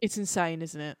 It's insane,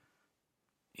 isn't it?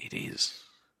 It is.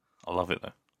 I love it,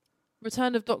 though.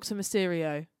 Return of Dr.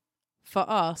 Mysterio. For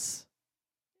us,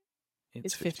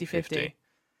 it's 50-50.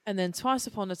 And then Twice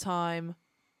Upon a Time...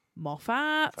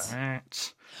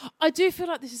 Moffat. I do feel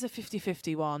like this is a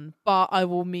 50-50 one, but I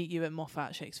will meet you at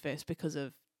Moffat shakes fist because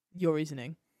of your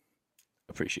reasoning.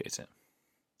 Appreciate it.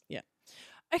 Yeah.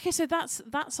 Okay, so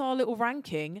that's our little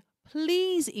ranking.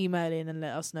 please email in and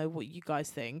let us know what you guys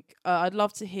think. I'd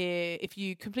love to hear if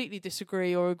you completely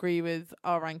disagree or agree with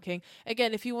our ranking.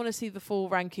 Again, if you want to see the full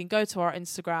ranking, go to our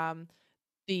Instagram.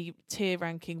 The tier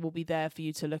ranking will be there for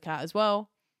you to look at as well.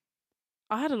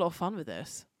 I had a lot of fun with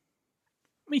this.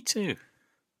 Me too.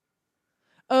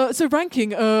 So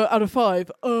ranking out of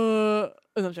 5. No,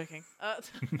 I'm joking.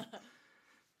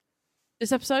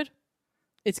 This episode,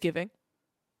 it's giving.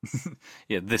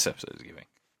 Yeah, this episode is giving.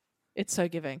 It's so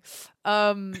giving.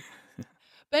 But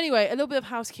anyway, a little bit of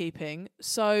housekeeping.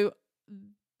 So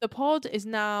the pod is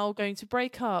now going to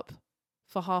break up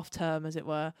for half term, as it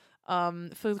were,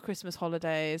 for the Christmas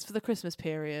holidays, for the Christmas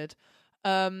period.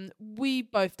 We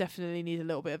both definitely need a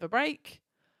little bit of a break.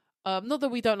 Not that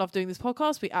we don't love doing this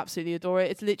podcast. We absolutely adore it.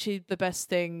 It's literally the best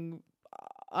thing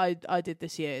I did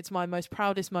this year. It's my most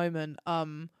proudest moment.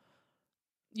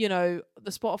 You know,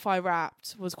 the Spotify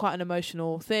Wrapped was quite an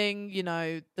emotional thing. You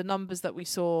know, the numbers that we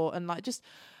saw and like just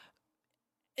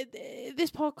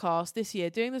this podcast this year,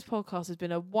 doing this podcast has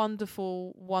been a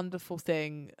wonderful, wonderful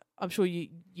thing. I'm sure you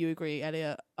agree,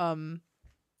 Elliot.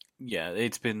 Yeah,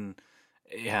 it's been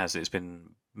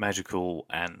magical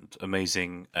and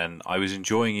amazing, and I was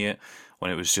enjoying it when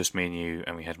it was just me and you,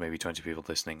 and we had maybe 20 people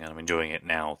listening, and I'm enjoying it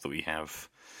now that we have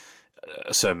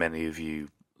so many of you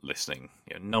listening.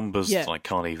 You know, numbers that I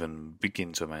can't even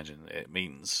begin to imagine. It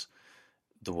means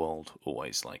the world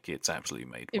always. Like, it's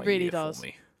absolutely made my really year does. for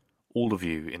me. All of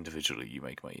you individually, you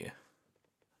make my year.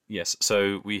 Yes,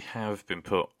 so we have been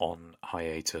put on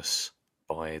hiatus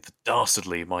by the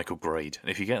dastardly Michael Grade.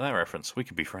 And if you get that reference, we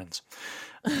can be friends.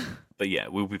 But yeah,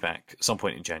 we'll be back at some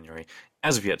point in January,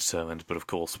 as of yet determined. But of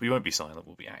course, we won't be silent.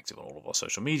 We'll be active on all of our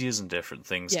social medias and different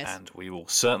things. Yes. And we will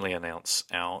certainly announce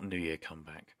our New Year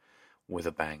comeback with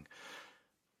a bang.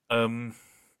 You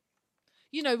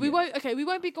know, we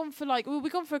won't be gone for we'll be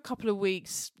gone for a couple of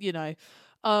weeks, you know.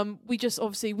 We just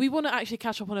obviously we want to actually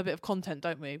catch up on a bit of content,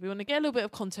 don't we? We want to get a little bit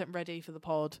of content ready for the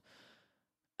pod.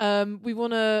 We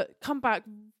want to come back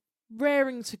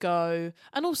raring to go,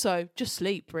 and also just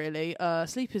sleep. Really,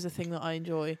 sleep is a thing that I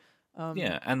enjoy.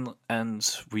 Yeah, and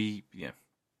we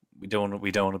don't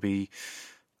want to be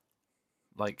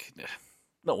like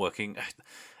not working.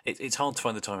 It's hard to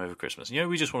find the time over Christmas. You know,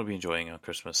 we just want to be enjoying our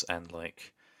Christmas, and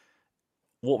like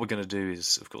what we're going to do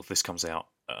is, of course, this comes out.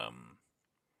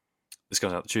 This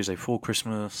goes out the Tuesday before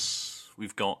Christmas.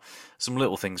 We've got some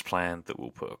little things planned that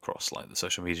we'll put across like the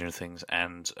social media and things,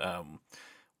 and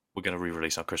we're going to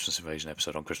re-release our Christmas Invasion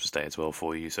episode on Christmas Day as well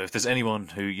for you. So if there's anyone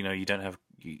who you don't have,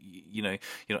 you know,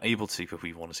 you're not able to see people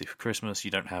you want to see for Christmas,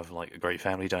 you don't have like a great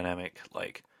family dynamic,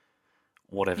 like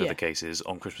whatever the case is,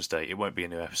 on Christmas Day it won't be a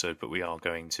new episode, but we are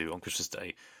going to on Christmas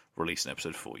Day release an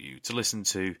episode for you to listen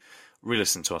to,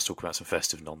 re-listen to us talk about some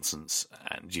festive nonsense,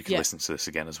 and you can listen to this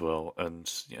again as well, and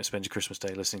spend your Christmas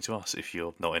Day listening to us if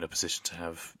you're not in a position to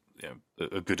have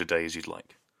a good a day as you'd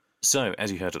like. So,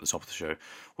 as you heard at the top of the show,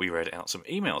 we read out some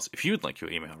emails. If you would like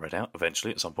your email read out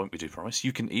eventually, at some point, we do promise,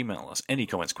 you can email us any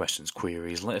comments, questions,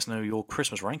 queries, let us know your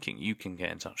Christmas ranking. You can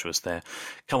get in touch with us there,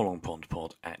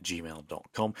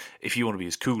 comealongpondpod@gmail.com. If you want to be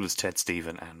as cool as Ted,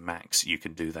 Stephen, and Max, you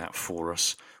can do that for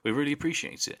us. We really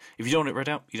appreciate it. If you don't want it read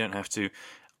out, you don't have to.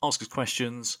 Ask us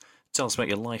questions, tell us about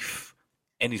your life,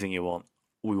 anything you want.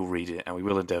 We will read it, and we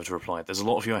will endeavour to reply. There's a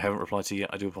lot of you I haven't replied to yet.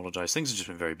 I do apologise. Things have just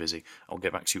been very busy. I'll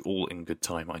get back to you all in good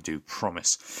time, I do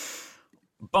promise.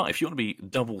 But if you want to be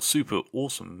double, super,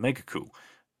 awesome, mega cool,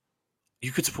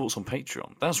 you could support us on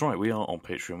Patreon. That's right, we are on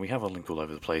Patreon. We have a link all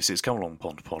over the place. It's Come Along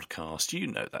Pond Podcast. You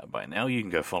know that by now. You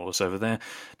can go follow us over there.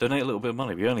 Donate a little bit of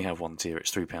money. We only have one tier. It's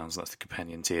 £3. That's the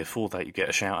companion tier. For that, you get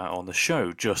a shout-out on the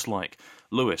show, just like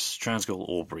Lewis, Transgoal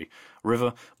Aubrey,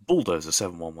 River, Bulldozer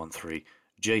 7113,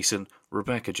 Jason,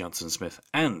 Rebecca Johnson-Smith,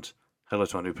 and hello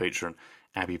to our new patron,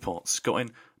 Abby Potts. Got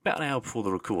in about an hour before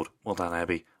the record. Well done,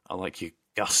 Abby. I like your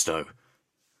gusto.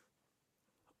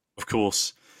 Of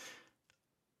course,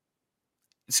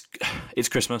 it's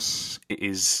Christmas. It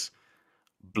is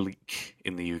bleak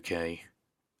in the UK.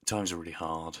 Times are really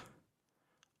hard.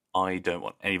 I don't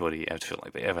want anybody ever to feel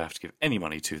like they ever have to give any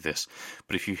money to this.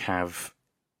 But if you have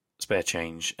spare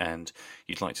change and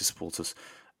you'd like to support us,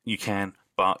 you can.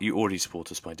 But you already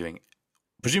support us by doing,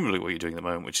 presumably, what you're doing at the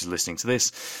moment, which is listening to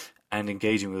this and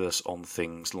engaging with us on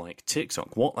things like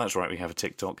TikTok. That's right, we have a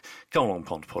TikTok, Come Along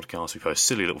Pond Podcast. We post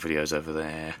silly little videos over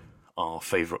there, our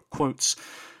favourite quotes,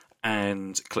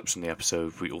 and clips from the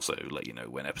episode. We also let you know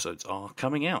when episodes are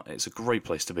coming out. It's a great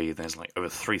place to be. There's like over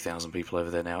 3,000 people over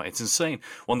there now. It's insane.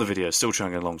 One of the videos still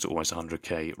chugging along to almost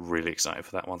 100k. Really excited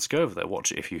for that one. So go over there,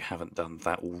 watch it if you haven't done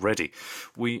that already.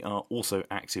 We are also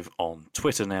active on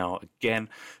Twitter now. Again,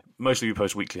 mostly we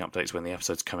post weekly updates when the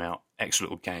episodes come out. Extra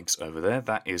little gags over there.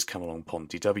 That is Come Along Pond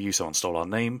DW. Someone stole our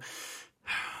name.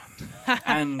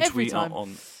 And we are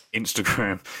on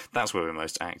Instagram. That's where we're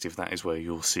most active. That is where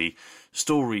you'll see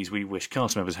stories. We wish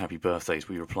cast members happy birthdays.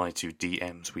 We reply to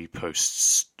DMs. We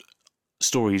post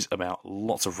stories about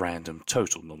lots of random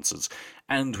total nonsense.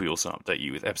 And we also update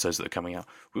you with episodes that are coming out.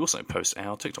 We also post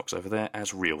our TikToks over there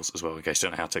as reels as well, in case you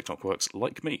don't know how TikTok works,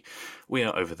 like me. We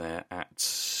are over there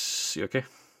at... You okay?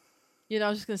 I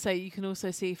was just going to say, you can also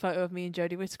see a photo of me and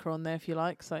Jodie Whittaker on there if you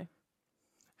like, so...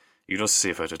 You can also see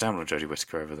a photo of Dan and Jodie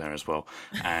Whittaker over there as well.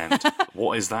 And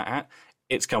what is that at?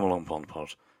 It's Come Along Pond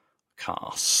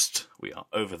Podcast. We are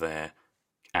over there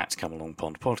at Come Along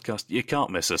Pond Podcast. You can't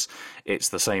miss us. It's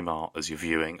the same art as you're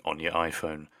viewing on your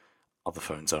iPhone. Other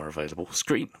phones are available.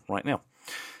 Screen right now.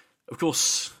 Of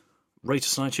course, rate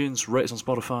us on iTunes, rate us on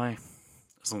Spotify,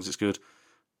 as long as it's good.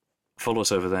 Follow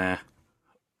us over there.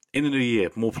 In the new year,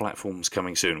 more platforms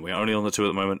coming soon. We're only on the 2 at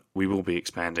the moment. We will be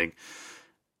expanding.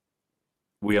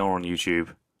 We are on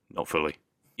YouTube, not fully.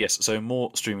 Yes, so more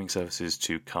streaming services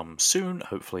to come soon,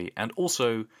 hopefully. And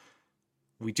also,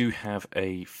 we do have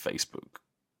a Facebook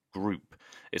group.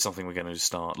 It's something we're going to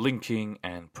start linking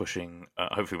and pushing,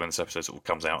 hopefully when this episode sort of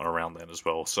comes out and around then as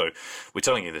well. So we're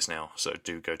telling you this now, so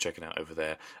do go check it out over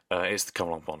there. It's the Come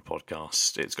Along Pond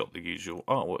Podcast. It's got the usual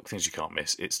artwork, things you can't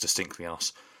miss. It's distinctly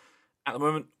us. At the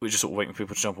moment, we're just sort of waiting for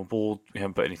people to jump on board. We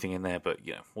haven't put anything in there, but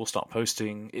we'll start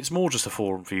posting. It's more just a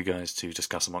forum for you guys to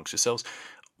discuss amongst yourselves.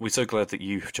 We're so glad that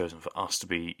you have chosen for us to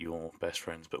be your best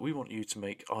friends, but we want you to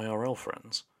make IRL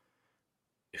friends,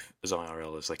 if as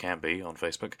IRL as they can be on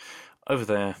Facebook, over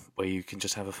there, where you can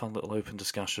just have a fun little open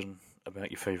discussion about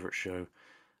your favourite show.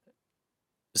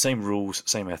 Same rules,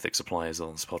 same ethics apply as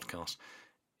on this podcast.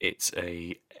 It's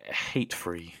a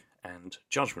hate-free and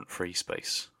judgment-free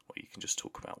space where you can just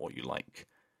talk about what you like,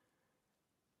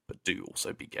 but do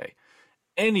also be gay.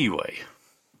 Anyway,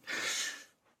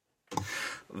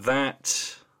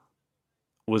 that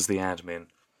was the admin.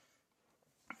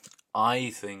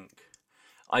 I think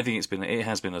it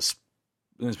has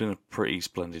been a pretty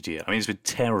splendid year. I mean, it's been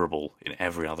terrible in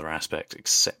every other aspect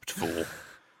except for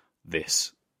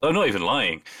this. I'm not even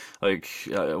lying.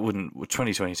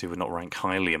 2022 would not rank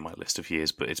highly in my list of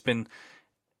years, but it's been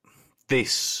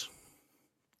this.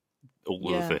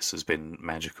 All of this has been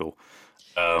magical.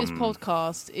 This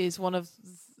podcast is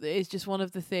just one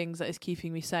of the things that is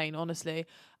keeping me sane, honestly.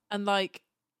 And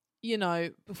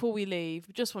before we leave,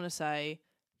 I just want to say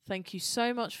thank you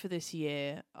so much for this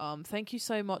year. Thank you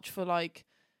so much for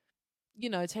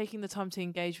taking the time to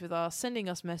engage with us, sending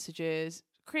us messages,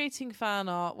 creating fan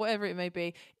art, whatever it may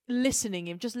be. Listening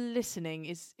it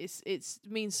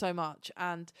means so much.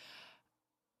 And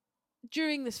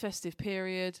during this festive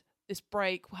period, this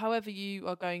break, however you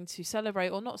are going to celebrate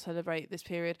or not celebrate this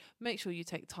period, make sure you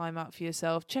take time out for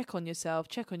yourself, check on your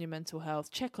mental health,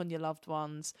 check on your loved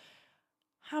ones,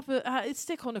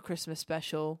 stick on a Christmas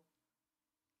special,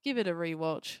 give it a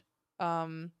rewatch,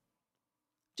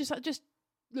 just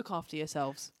look after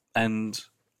yourselves. And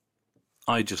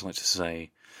I'd just like to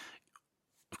say,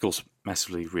 of course,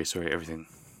 massively reiterate everything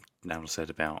Nala said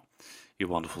about your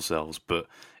wonderful selves, but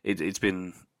it's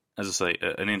been, as I say,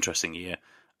 an interesting year.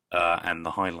 And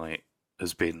the highlight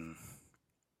has been,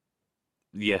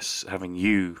 yes, having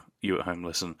you at home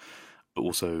listen, but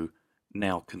also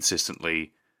now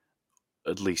consistently,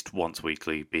 at least once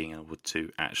weekly, being able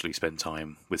to actually spend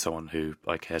time with someone who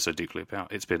I care so deeply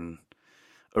about. It's been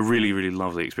a really, really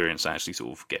lovely experience to actually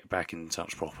sort of get back in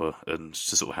touch proper and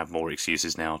to sort of have more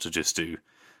excuses now to just do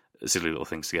silly little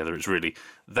things together.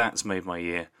 That's made my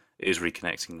year, is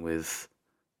reconnecting with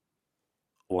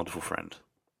a wonderful friend.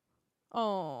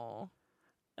 Oh,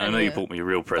 I know you bought me a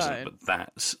real present,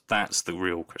 but that's the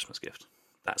real Christmas gift.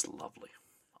 That's lovely.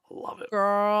 I love it.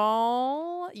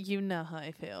 Girl, you know how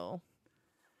I feel.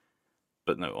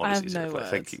 But no, honestly,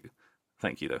 thank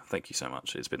you though. Thank you so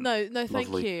much. It's been lovely.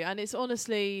 Thank you. And it's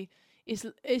honestly,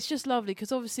 it's just lovely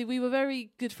because obviously we were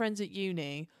very good friends at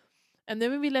uni. And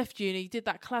then when we left uni, you did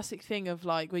that classic thing of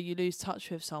where you lose touch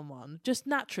with someone. Just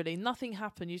naturally, nothing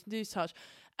happened. You lose touch.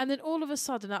 And then all of a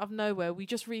sudden, out of nowhere, we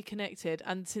just reconnected.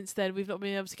 And since then, we've not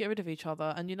been able to get rid of each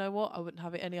other. And you know what? I wouldn't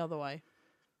have it any other way.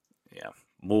 Yeah.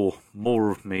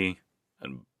 More of me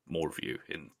and more of you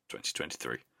in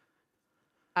 2023.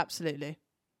 Absolutely.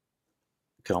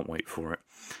 Can't wait for it.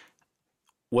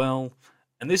 Well,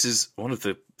 and this is one of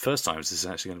the first times, this is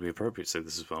actually going to be appropriate to say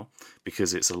this as well,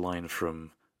 because it's a line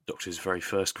from Doctor's very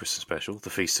first Christmas special, The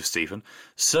Feast of Stephen.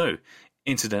 So,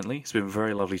 incidentally, it's been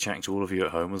very lovely chatting to all of you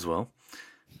at home as well.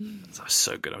 That's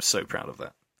so good. I'm so proud of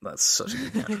that. That's such a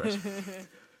good catchphrase.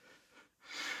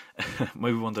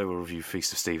 Maybe one day we'll review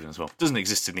Feast of Stephen as well. It doesn't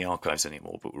exist in the archives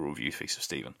anymore, but we'll review Feast of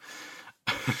Stephen.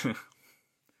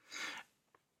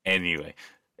 Anyway,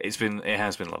 it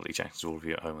has been lovely chatting to all of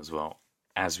you at home as well.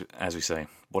 As we say,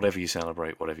 whatever you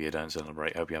celebrate, whatever you don't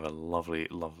celebrate, hope you have a lovely,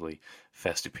 lovely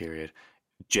festive period.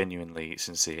 Genuinely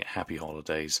sincere, happy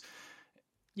holidays.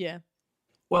 Yeah.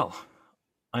 Well,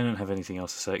 I don't have anything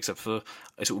else to say except for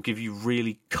it will give you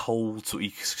really cold, so you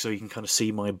can kind of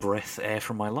see my breath, air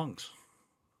from my lungs.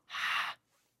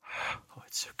 Oh,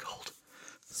 it's so cold.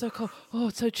 So cold. Oh,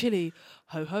 it's so chilly.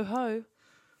 Ho, ho, ho.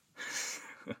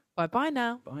 Bye-bye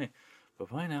now. Bye.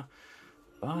 Bye-bye now.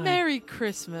 Bye. Merry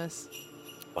Christmas.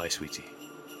 Bye, sweetie.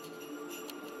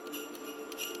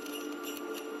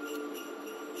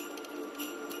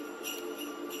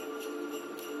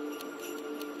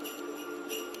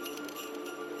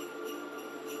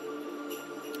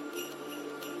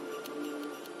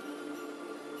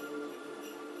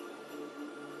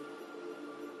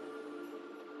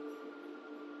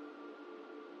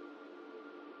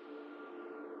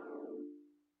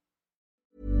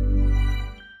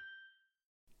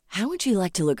 How would you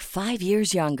like to look 5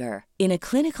 years younger? In a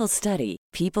clinical study,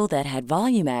 people that had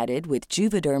volume added with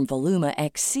Juvederm Voluma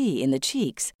XC in the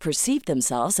cheeks perceived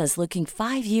themselves as looking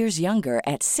 5 years younger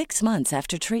at 6 months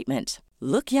after treatment.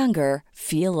 Look younger,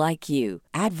 feel like you.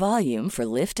 Add volume for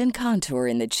lift and contour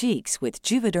in the cheeks with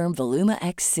Juvederm Voluma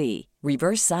XC.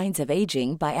 Reverse signs of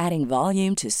aging by adding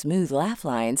volume to smooth laugh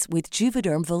lines with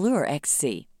Juvederm Volure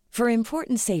XC. For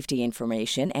important safety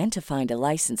information and to find a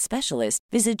licensed specialist,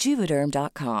 visit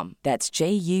Juvederm.com. That's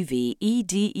JUVEDERM.com.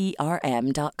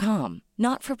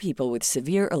 Not for people with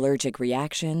severe allergic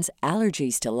reactions,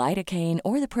 allergies to lidocaine,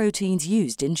 or the proteins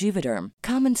used in Juvederm.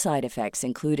 Common side effects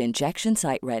include injection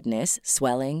site redness,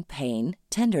 swelling, pain,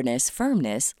 tenderness,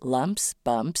 firmness, lumps,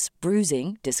 bumps,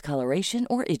 bruising, discoloration,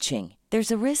 or itching.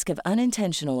 There's a risk of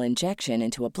unintentional injection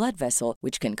into a blood vessel,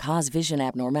 which can cause vision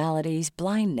abnormalities,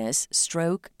 blindness,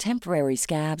 stroke, temporary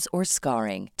scabs, or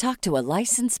scarring. Talk to a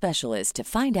licensed specialist to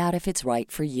find out if it's right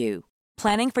for you.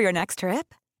 Planning for your next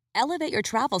trip? Elevate your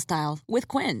travel style with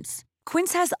Quince.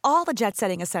 Quince has all the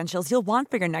jet-setting essentials you'll want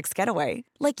for your next getaway,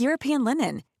 like European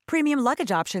linen, premium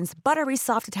luggage options, buttery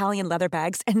soft Italian leather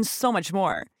bags, and so much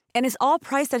more. And is all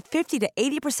priced at 50 to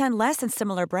 80% less than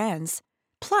similar brands.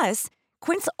 Plus,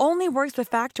 Quince only works with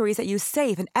factories that use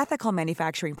safe and ethical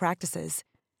manufacturing practices.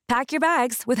 Pack your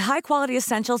bags with high-quality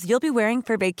essentials you'll be wearing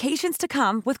for vacations to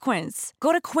come with Quince.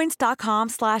 Go to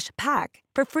quince.com/pack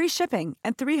for free shipping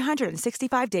and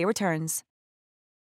 365-day returns.